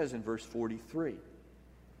what it says in verse 43.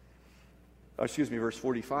 Verse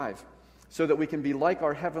 45. So that we can be like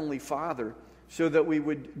our Heavenly Father, so that we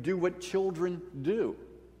would do what children do.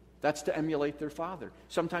 That's to emulate their father.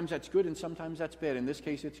 Sometimes that's good and sometimes that's bad. In this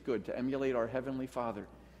case, it's good to emulate our Heavenly Father,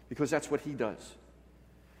 because that's what he does.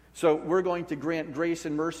 So we're going to grant grace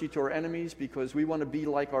and mercy to our enemies because we want to be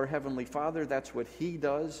like our Heavenly Father. That's what he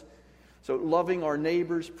does. So loving our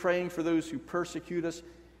neighbors, praying for those who persecute us,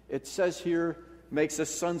 it says here, makes us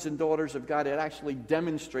sons and daughters of God. It actually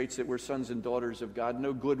demonstrates that we're sons and daughters of God.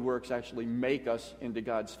 No good works actually make us into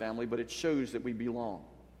God's family, but it shows that we belong.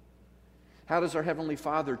 How does our Heavenly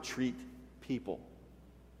Father treat people?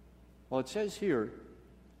 Well, it says here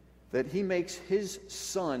that He makes His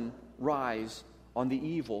sun rise on the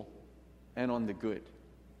evil and on the good.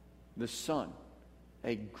 The sun,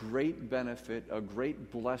 a great benefit, a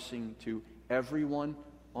great blessing to everyone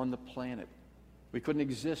on the planet. We couldn't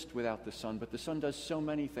exist without the sun, but the sun does so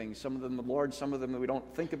many things. Some of them the Lord, some of them that we don't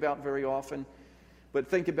think about very often. But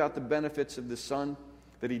think about the benefits of the sun,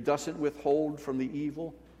 that He doesn't withhold from the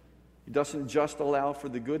evil. He doesn't just allow for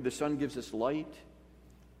the good. The sun gives us light,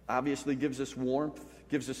 obviously gives us warmth,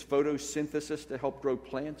 gives us photosynthesis to help grow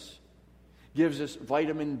plants, gives us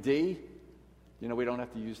vitamin D. You know, we don't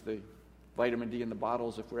have to use the vitamin D in the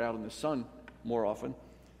bottles if we're out in the sun more often.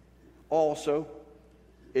 Also,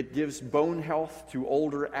 it gives bone health to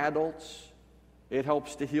older adults. It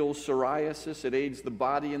helps to heal psoriasis. It aids the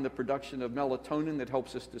body in the production of melatonin that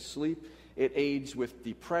helps us to sleep. It aids with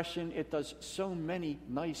depression. It does so many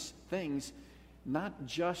nice things, not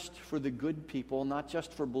just for the good people, not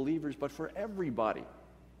just for believers, but for everybody.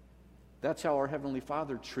 That's how our Heavenly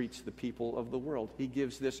Father treats the people of the world. He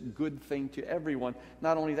gives this good thing to everyone.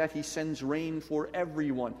 Not only that, He sends rain for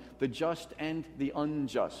everyone, the just and the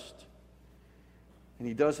unjust. And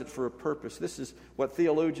He does it for a purpose. This is what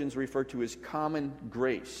theologians refer to as common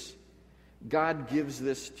grace. God gives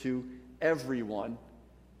this to everyone.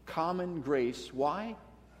 Common grace. Why?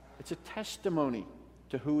 It's a testimony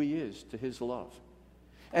to who He is, to His love.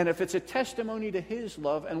 And if it's a testimony to His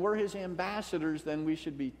love and we're His ambassadors, then we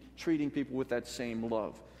should be treating people with that same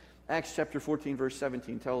love. Acts chapter 14, verse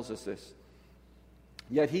 17 tells us this.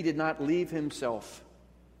 Yet He did not leave Himself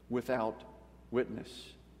without witness.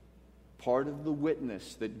 Part of the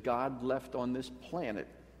witness that God left on this planet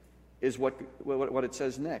is what it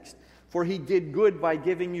says next. For He did good by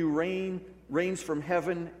giving you rains from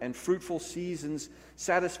heaven and fruitful seasons,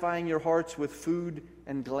 satisfying your hearts with food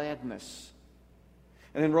and gladness.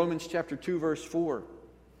 And in Romans chapter 2, verse 4,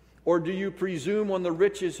 or do you presume on the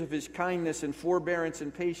riches of His kindness and forbearance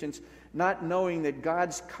and patience, not knowing that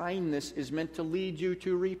God's kindness is meant to lead you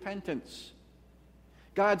to repentance?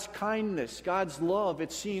 God's kindness, God's love,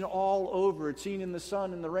 it's seen all over. It's seen in the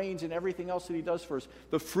sun and the rains and everything else that He does for us.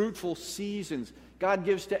 The fruitful seasons God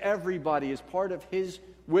gives to everybody as part of His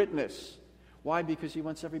witness. Why? Because He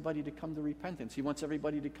wants everybody to come to repentance. He wants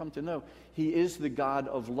everybody to come to know He is the God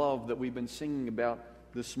of love that we've been singing about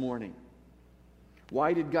this morning.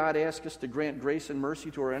 Why did God ask us to grant grace and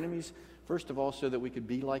mercy to our enemies? First of all, so that we could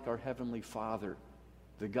be like our Heavenly Father,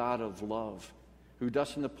 the God of love, who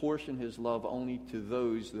doesn't apportion His love only to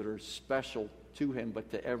those that are special to Him,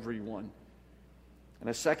 but to everyone. And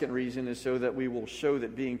a second reason is so that we will show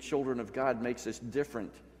that being children of God makes us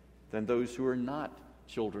different than those who are not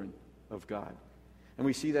children of God. And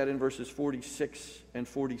we see that in verses 46 and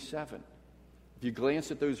 47. If you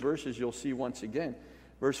glance at those verses, you'll see once again.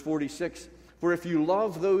 Verse 46, for if you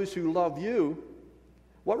love those who love you,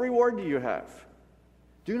 what reward do you have?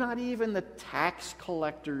 Do not even the tax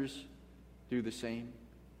collectors do the same?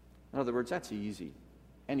 In other words, that's easy.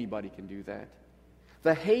 Anybody can do that.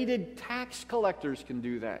 The hated tax collectors can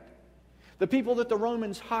do that. The people that the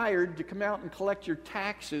Romans hired to come out and collect your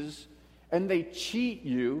taxes, and they cheat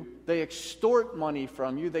you, they extort money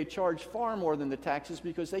from you, they charge far more than the taxes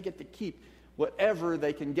because they get to keep whatever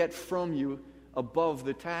they can get from you above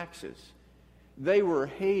the taxes. They were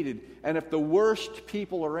hated. And if the worst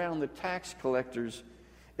people around, the tax collectors,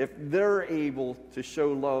 if they're able to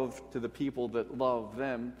show love to the people that love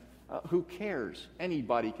them, who cares?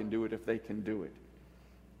 Anybody can do it if they can do it.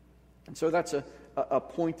 And so that's a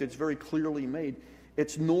point that's very clearly made.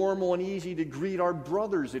 It's normal and easy to greet our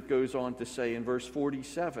brothers, it goes on to say in verse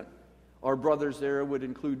 47. Our brothers there would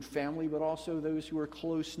include family, but also those who are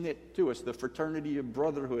close-knit to us, the fraternity of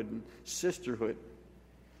brotherhood and sisterhood.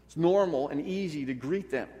 It's normal and easy to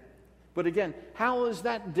greet them. But again, how is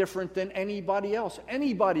that different than anybody else?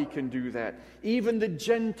 Anybody can do that. Even the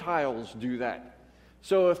Gentiles do that.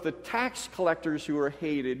 So if the tax collectors who are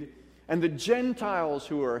hated and the Gentiles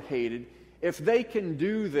who are hated, if they can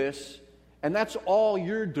do this, and that's all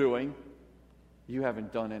you're doing, you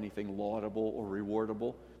haven't done anything laudable or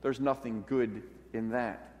rewardable. There's nothing good in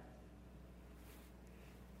that.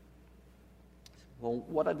 Well,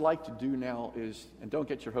 what I'd like to do now is, and don't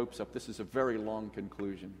get your hopes up, this is a very long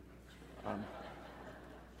conclusion.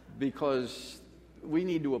 Because we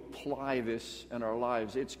need to apply this in our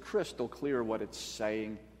lives. It's crystal clear what it's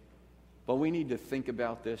saying, but we need to think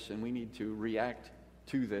about this and we need to react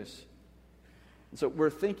to this. So we're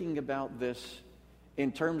thinking about this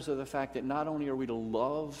in terms of the fact that not only are we to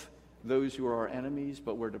love those who are our enemies,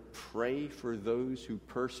 but we're to pray for those who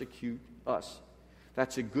persecute us.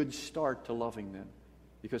 That's a good start to loving them,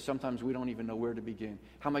 because sometimes we don't even know where to begin.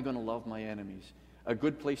 How am I going to love my enemies? A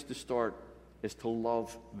good place to start is to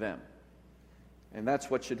love them. And that's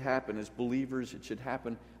what should happen. As believers, it should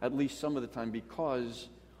happen at least some of the time, because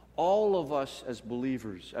all of us as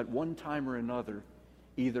believers, at one time or another,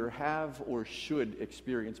 either have or should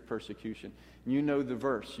experience persecution. You know the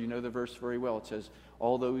verse. You know the verse very well. It says,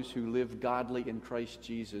 all those who live godly in Christ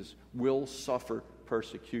Jesus will suffer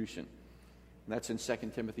persecution. And that's in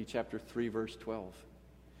 2 Timothy chapter 3, verse 12.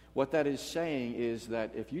 What that is saying is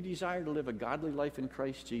that if you desire to live a godly life in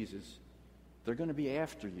Christ Jesus, they're going to be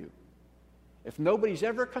after you. If nobody's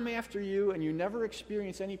ever come after you and you never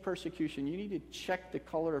experience any persecution, you need to check the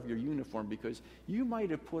color of your uniform, because you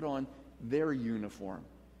might have put on their uniform.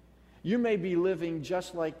 You may be living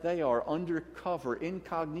just like they are, undercover,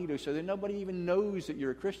 incognito, so that nobody even knows that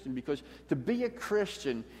you're a Christian, because to be a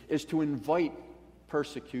Christian is to invite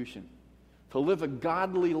persecution. To live a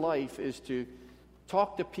godly life is to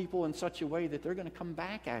talk to people in such a way that they're going to come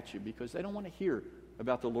back at you, because they don't want to hear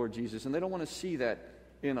about the Lord Jesus, and they don't want to see that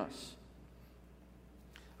in us.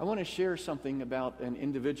 I want to share something about an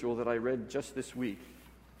individual that I read just this week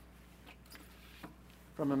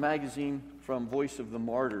from a magazine from Voice of the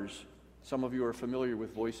Martyrs. Some of you are familiar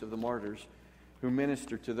with Voice of the Martyrs, who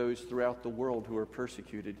minister to those throughout the world who are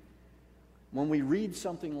persecuted. When we read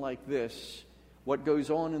something like this, what goes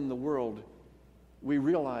on in the world, we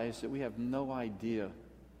realize that we have no idea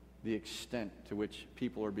the extent to which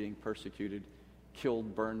people are being persecuted,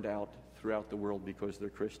 killed, burned out throughout the world because they're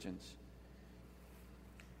Christians.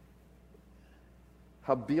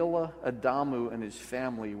 Habila Adamu and his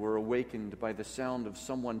family were awakened by the sound of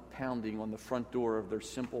someone pounding on the front door of their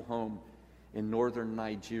simple home in northern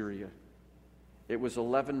Nigeria. It was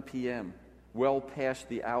 11 p.m., well past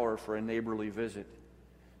the hour for a neighborly visit.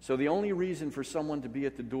 So the only reason for someone to be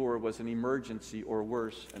at the door was an emergency, or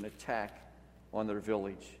worse, an attack on their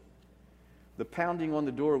village. The pounding on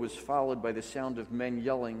the door was followed by the sound of men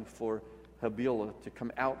yelling for Habila to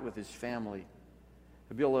come out with his family.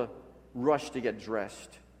 Habila rushed to get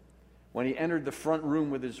dressed. When he entered the front room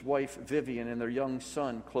with his wife Vivian and their young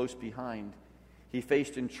son close behind, he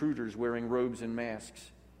faced intruders wearing robes and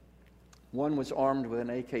masks. One was armed with an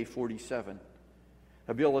AK-47.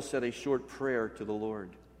 Habila said a short prayer to the Lord.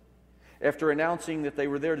 After announcing that they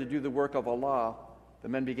were there to do the work of Allah, the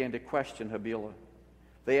men began to question Habila.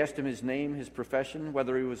 They asked him his name, his profession,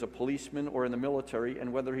 whether he was a policeman or in the military,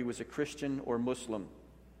 and whether he was a Christian or Muslim.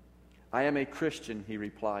 "I am a Christian," he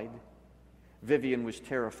replied. Vivian was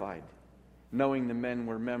terrified, knowing the men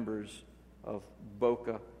were members of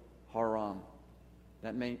Boko Haram.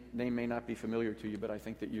 That name may not be familiar to you, but I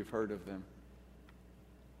think that you've heard of them.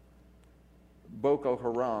 Boko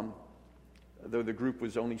Haram, though the group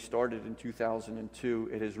was only started in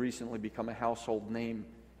 2002, it has recently become a household name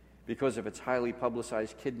because of its highly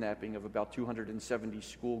publicized kidnapping of about 270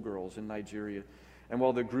 schoolgirls in Nigeria. And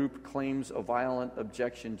while the group claims a violent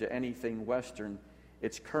objection to anything Western,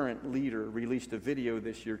 its current leader released a video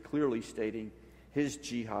this year clearly stating his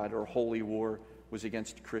jihad, or holy war, was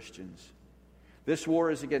against Christians. This war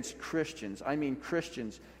is against Christians. I mean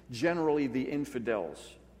Christians, generally the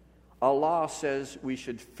infidels. Allah says we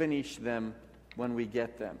should finish them when we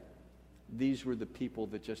get them. These were the people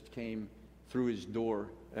that just came through his door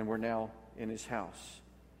and were now in his house.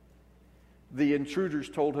 The intruders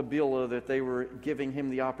told Habila that they were giving him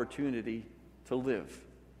the opportunity to live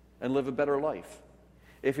and live a better life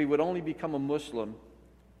if he would only become a Muslim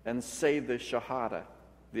and say the Shahada,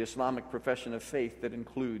 the Islamic profession of faith that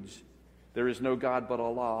includes there is no God but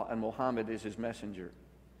Allah and Muhammad is his messenger.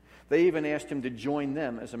 They even asked him to join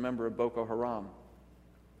them as a member of Boko Haram.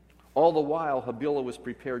 All the while, Habila was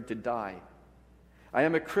prepared to die. "I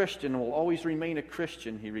am a Christian and will always remain a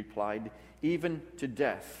Christian," he replied, "even to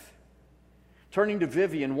death." Turning to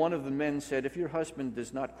Vivian, one of the men said, "If your husband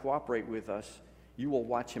does not cooperate with us, you will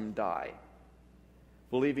watch him die."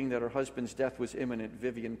 Believing that her husband's death was imminent,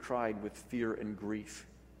 Vivian cried with fear and grief.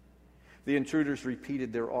 The intruders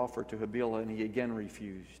repeated their offer to Habila, and he again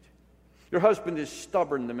refused. "Your husband is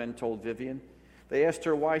stubborn," the men told Vivian. They asked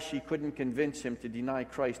her why she couldn't convince him to deny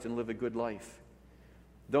Christ and live a good life.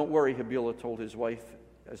 "Don't worry," Habila told his wife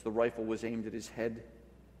as the rifle was aimed at his head.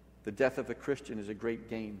 "The death of a Christian is a great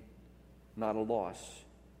gain, not a loss."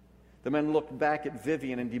 The men looked back at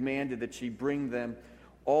Vivian and demanded that she bring them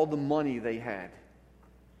all the money they had.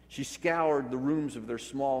 She scoured the rooms of their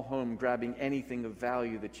small home, grabbing anything of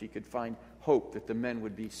value that she could find, hope that the men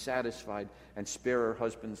would be satisfied and spare her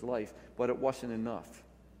husband's life. But it wasn't enough.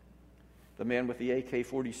 The man with the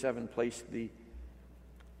AK-47 placed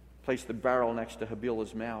the barrel next to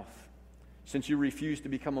Habilah's mouth. "Since you refused to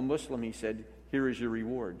become a Muslim," he said, "here is your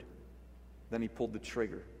reward." Then he pulled the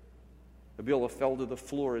trigger. Habilah fell to the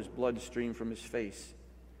floor as blood streamed from his face.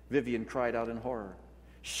 Vivian cried out in horror.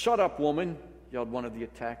 "Shut up, woman," yelled one of the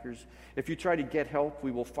attackers. "If you try to get help, we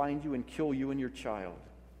will find you and kill you and your child."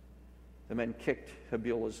 The men kicked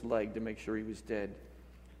Habilah's leg to make sure he was dead.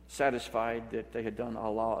 Satisfied that they had done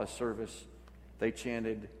Allah a service, they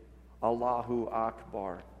chanted, "Allahu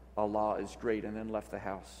Akbar, Allah is great," and then left the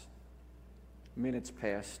house. Minutes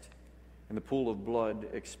passed, and the pool of blood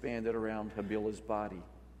expanded around Habilah's body.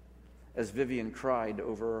 As Vivian cried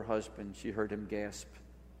over her husband, she heard him gasp,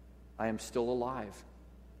 "I am still alive.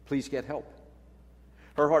 Please get help."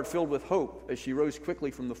 Her heart filled with hope as she rose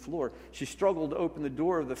quickly from the floor. She struggled to open the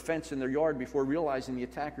door of the fence in their yard before realizing the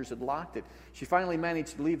attackers had locked it. She finally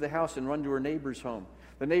managed to leave the house and run to her neighbor's home.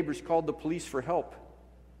 The neighbors called the police for help,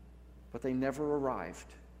 but they never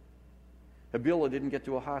arrived. Habilah didn't get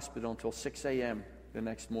to a hospital until 6 a.m. the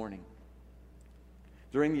next morning.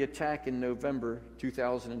 During the attack in November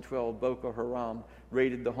 2012, Boko Haram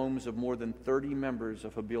raided the homes of more than 30 members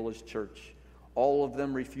of Habilah's church. All of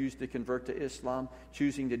them refused to convert to Islam,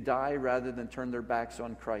 choosing to die rather than turn their backs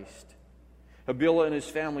on Christ. Habilah and his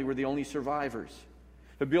family were the only survivors.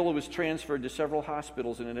 Habilah was transferred to several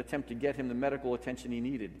hospitals in an attempt to get him the medical attention he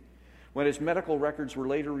needed. When his medical records were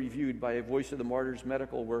later reviewed by a Voice of the Martyrs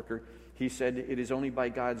medical worker, he said, "It is only by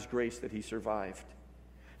God's grace that he survived."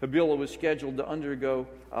 Habilah was scheduled to undergo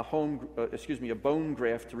a bone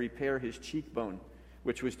graft to repair his cheekbone,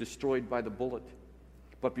 which was destroyed by the bullet.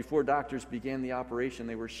 But before doctors began the operation,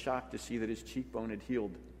 they were shocked to see that his cheekbone had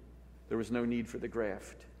healed. There was no need for the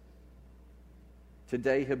graft.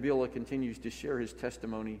 Today, Habilah continues to share his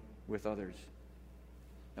testimony with others.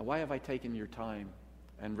 Now, why have I taken your time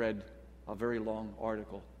and read a very long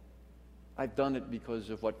article? I've done it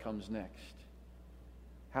because of what comes next.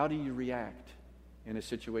 How do you react in a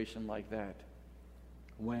situation like that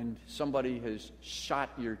when somebody has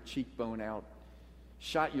shot your cheekbone out,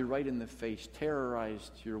 shot you right in the face,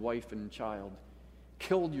 terrorized your wife and child,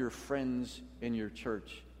 killed your friends in your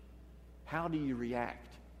church? How do you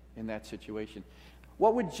react in that situation?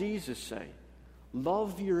 What would Jesus say?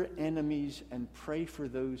 Love your enemies and pray for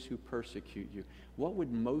those who persecute you. What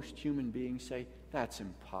would most human beings say? That's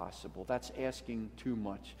impossible. That's asking too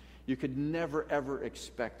much. You could never, ever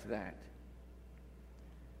expect that.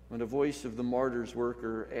 When the Voice of the Martyrs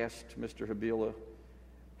worker asked Mr. Habilah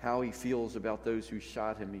how he feels about those who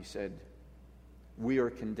shot him, he said, "We are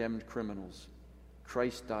condemned criminals.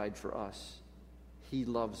 Christ died for us. He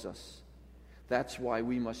loves us. That's why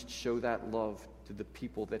we must show that love to the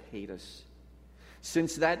people that hate us.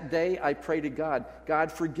 Since that day, I pray to God,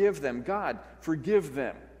 God, forgive them. God, forgive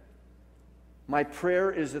them. My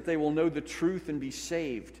prayer is that they will know the truth and be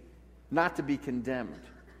saved, not to be condemned.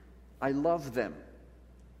 I love them.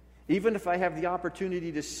 Even if I have the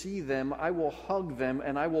opportunity to see them, I will hug them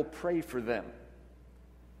and I will pray for them."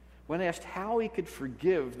 When asked how he could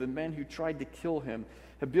forgive the men who tried to kill him,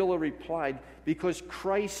 Habilah replied, "Because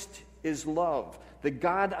Christ is love. The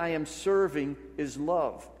God I am serving is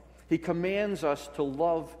love. He commands us to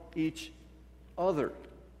love each other."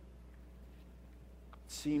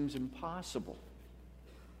 It seems impossible.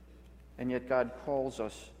 And yet God calls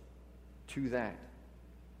us to that.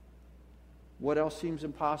 What else seems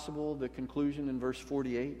impossible? The conclusion in verse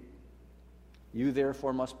 48. "You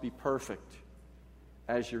therefore must be perfect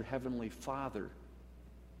as your heavenly Father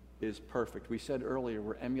is perfect." We said earlier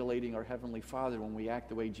we're emulating our heavenly Father when we act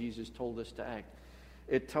the way Jesus told us to act.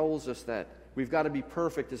 It tells us that we've got to be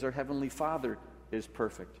perfect as our heavenly Father is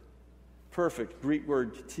perfect. Perfect, Greek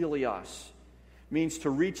word teleos, means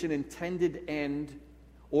to reach an intended end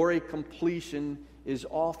or a completion, is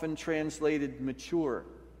often translated mature.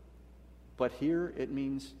 But here it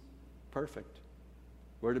means perfect.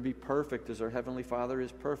 We're to be perfect as our Heavenly Father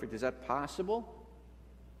is perfect. Is that possible?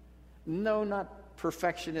 No, not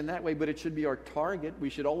perfection in that way, but it should be our target. We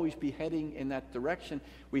should always be heading in that direction.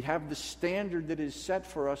 We have the standard that is set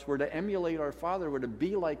for us. We're to emulate our Father. We're to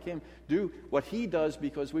be like Him, do what He does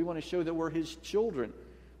because we want to show that we're His children.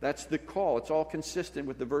 That's the call. It's all consistent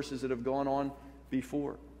with the verses that have gone on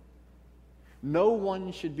before. No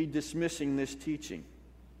one should be dismissing this teaching.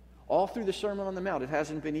 All through the Sermon on the Mount, it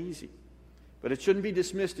hasn't been easy. But it shouldn't be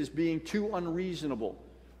dismissed as being too unreasonable,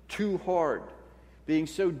 too hard, being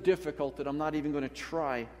so difficult that I'm not even going to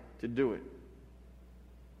try to do it.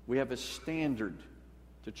 We have a standard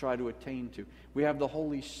to try to attain to. We have the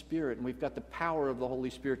Holy Spirit, and we've got the power of the Holy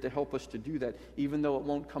Spirit to help us to do that, even though it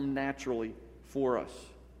won't come naturally for us.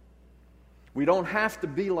 We don't have to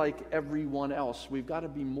be like everyone else. We've got to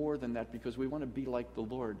be more than that because we want to be like the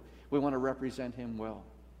Lord. We want to represent Him well.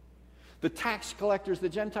 The tax collectors, the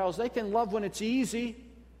Gentiles, they can love when it's easy,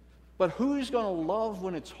 but who's going to love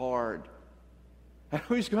when it's hard? And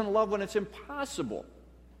who's going to love when it's impossible?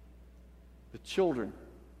 The children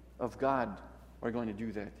of God are going to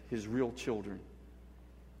do that, His real children.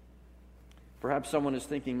 Perhaps someone is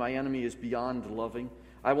thinking, my enemy is beyond loving.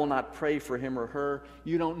 I will not pray for him or her.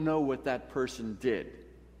 You don't know what that person did.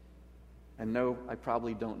 And no, I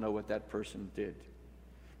probably don't know what that person did.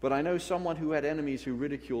 But I know someone who had enemies who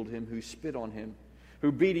ridiculed him, who spit on him,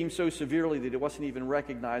 who beat him so severely that it wasn't even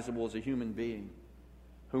recognizable as a human being,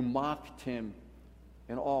 who mocked him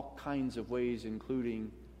in all kinds of ways,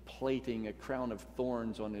 including plating a crown of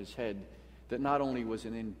thorns on his head that not only was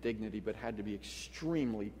an indignity but had to be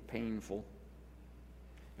extremely painful.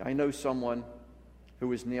 I know someone who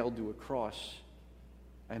was nailed to a cross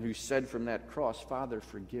and who said from that cross, Father,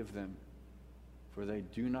 forgive them, for they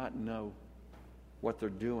do not know what they're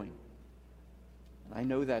doing. And I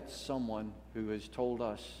know that's someone who has told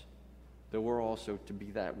us that we're also to be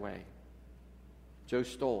that way. Joe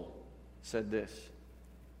Stoll said this: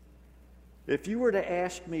 if you were to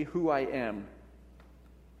ask me who I am,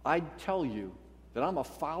 I'd tell you that I'm a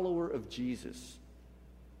follower of Jesus.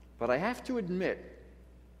 But I have to admit,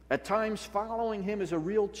 at times following Him is a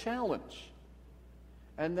real challenge.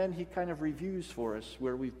 And then he kind of reviews for us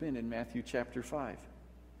where we've been in Matthew chapter 5.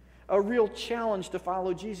 A real challenge to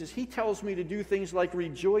follow Jesus. He tells me to do things like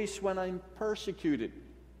rejoice when I'm persecuted.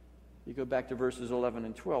 You go back to verses 11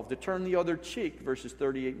 and 12. To turn the other cheek, verses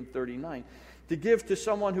 38 and 39. To give to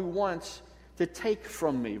someone who wants, to take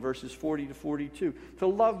from me, verses 40 to 42. To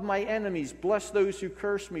love my enemies, bless those who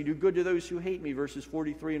curse me, do good to those who hate me, verses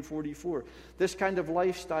 43 and 44. This kind of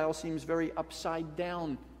lifestyle seems very upside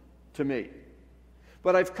down to me.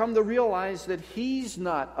 But I've come to realize that He's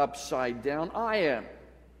not upside down, I am.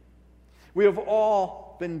 We have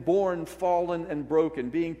all been born fallen and broken,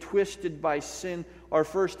 being twisted by sin. Our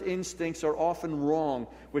first instincts are often wrong,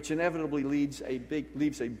 which inevitably leaves a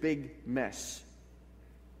big mess.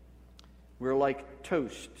 We're like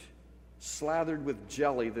toast, slathered with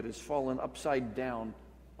jelly that has fallen upside down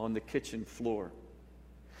on the kitchen floor.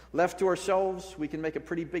 Left to ourselves, we can make a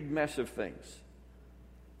pretty big mess of things.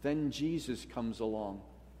 Then Jesus comes along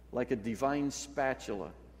like a divine spatula,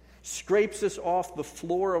 scrapes us off the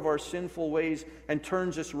floor of our sinful ways, and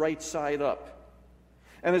turns us right side up.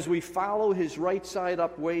 And as we follow His right side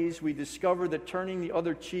up ways, we discover that turning the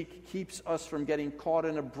other cheek keeps us from getting caught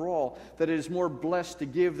in a brawl, that it is more blessed to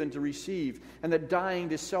give than to receive, and that dying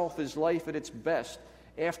to self is life at its best.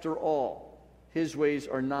 After all, His ways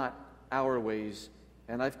are not our ways,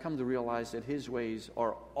 and I've come to realize that His ways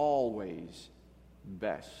are always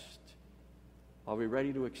best. Are we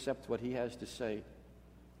ready to accept what He has to say,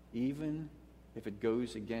 even if it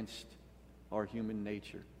goes against our human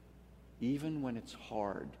nature? Even when it's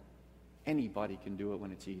hard. Anybody can do it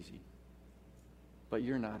when it's easy. But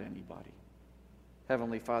you're not anybody.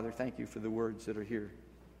 Heavenly Father, thank you for the words that are here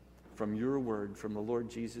from your word, from the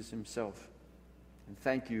Lord Jesus Himself. And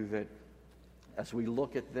thank you that as we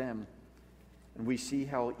look at them and we see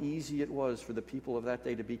how easy it was for the people of that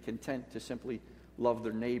day to be content to simply love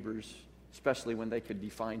their neighbors, especially when they could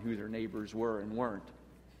define who their neighbors were and weren't.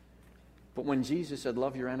 But when Jesus said,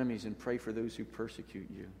 love your enemies and pray for those who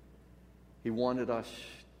persecute you, He wanted us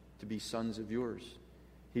to be sons of yours.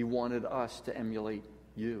 He wanted us to emulate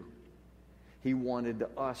you. He wanted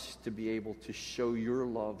us to be able to show your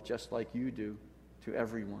love just like you do to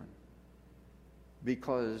everyone.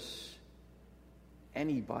 Because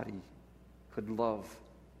anybody could love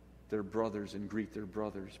their brothers and greet their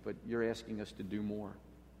brothers, but you're asking us to do more.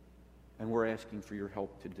 And we're asking for your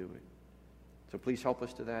help to do it. So please help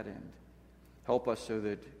us to that end. Help us so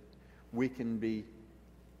that we can be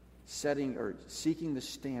seeking the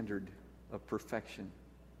standard of perfection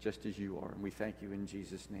just as you are. And we thank you in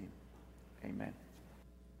Jesus' name. Amen.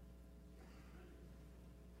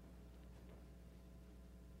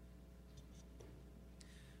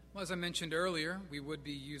 Well, as I mentioned earlier, we would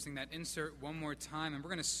be using that insert one more time, and we're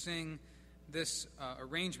going to sing this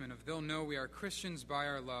arrangement of They'll Know We Are Christians by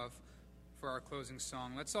Our Love for our closing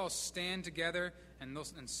song. Let's all stand together and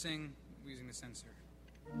sing using this insert.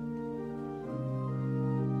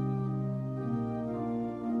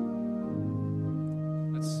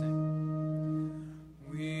 Let's sing.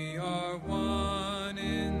 We are one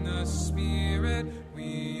in the Spirit.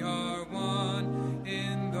 We are one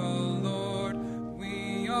in the Lord.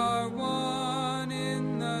 We are one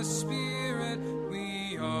in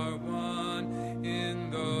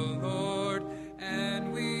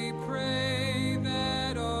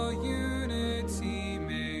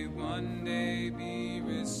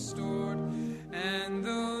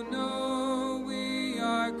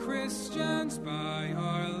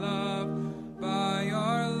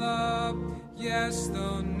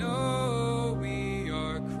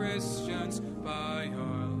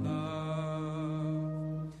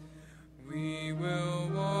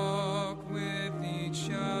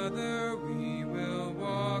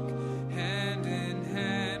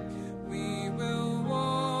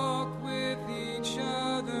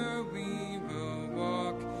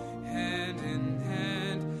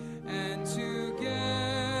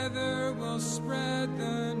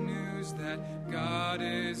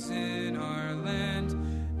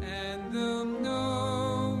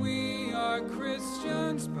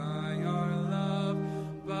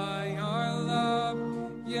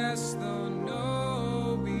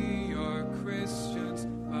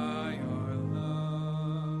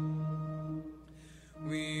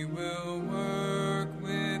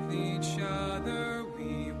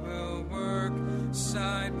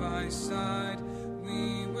side by side.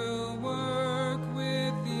 We will work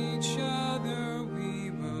with each other.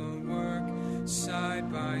 We will work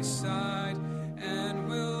side by side, and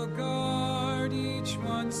we'll guard each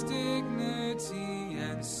one's dignity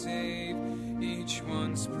and save each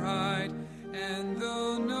one's pride. And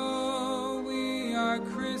they'll know we are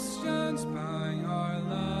Christians by our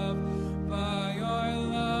love, by our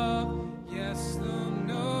love. Yes, they'll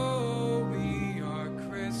know we are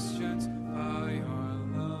Christians by our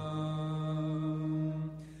love.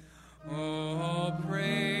 Oh,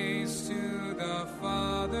 praise to the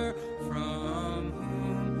Father, from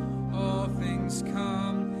whom all things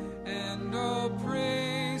come, and all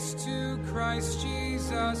praise to Christ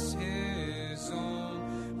Jesus, his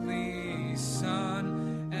only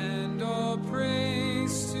Son, and all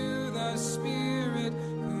praise to the Spirit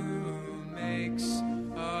who makes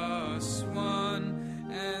us one.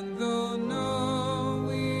 And they'll know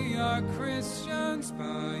we are Christians by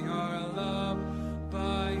our love,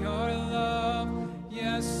 by our love.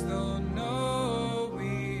 Yes, they'll know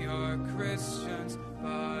we are Christians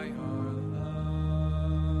by our love.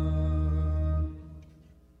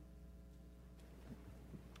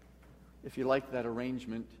 If you like that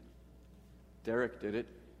arrangement, Derek did it.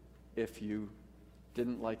 If you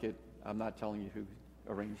didn't like it, I'm not telling you who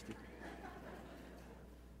arranged it.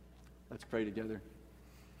 Let's pray together.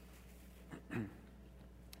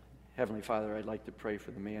 Heavenly Father, I'd like to pray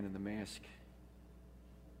for the man in the mask.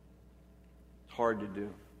 It's hard to do,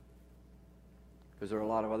 because there are a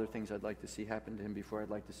lot of other things I'd like to see happen to him before I'd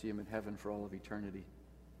like to see him in heaven for all of eternity.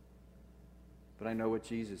 But I know what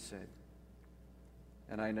Jesus said.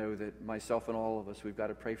 And I know that myself and all of us, we've got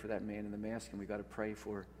to pray for that man in the mask, and we've got to pray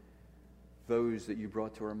for those that you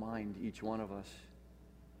brought to our mind, each one of us.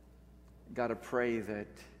 Got to pray that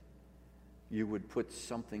you would put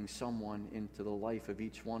someone into the life of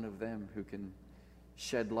each one of them who can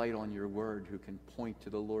shed light on your word, who can point to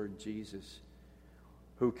the Lord Jesus,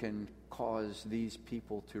 who can cause these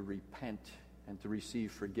people to repent and to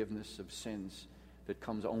receive forgiveness of sins that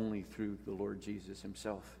comes only through the Lord Jesus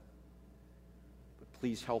himself.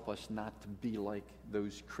 Please help us not to be like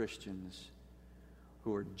those Christians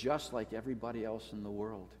who are just like everybody else in the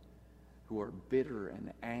world, who are bitter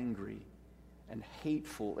and angry and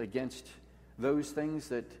hateful against those things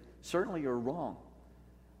that certainly are wrong.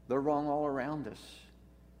 They're wrong all around us.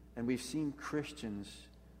 And we've seen Christians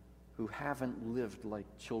who haven't lived like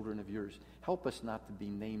children of yours. Help us not to be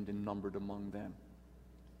named and numbered among them,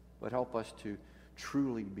 but help us to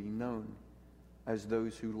truly be known as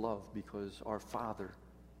those who love, because our Father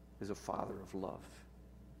is a Father of love.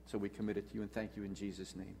 So we commit it to you and thank you in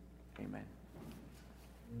Jesus' name. Amen.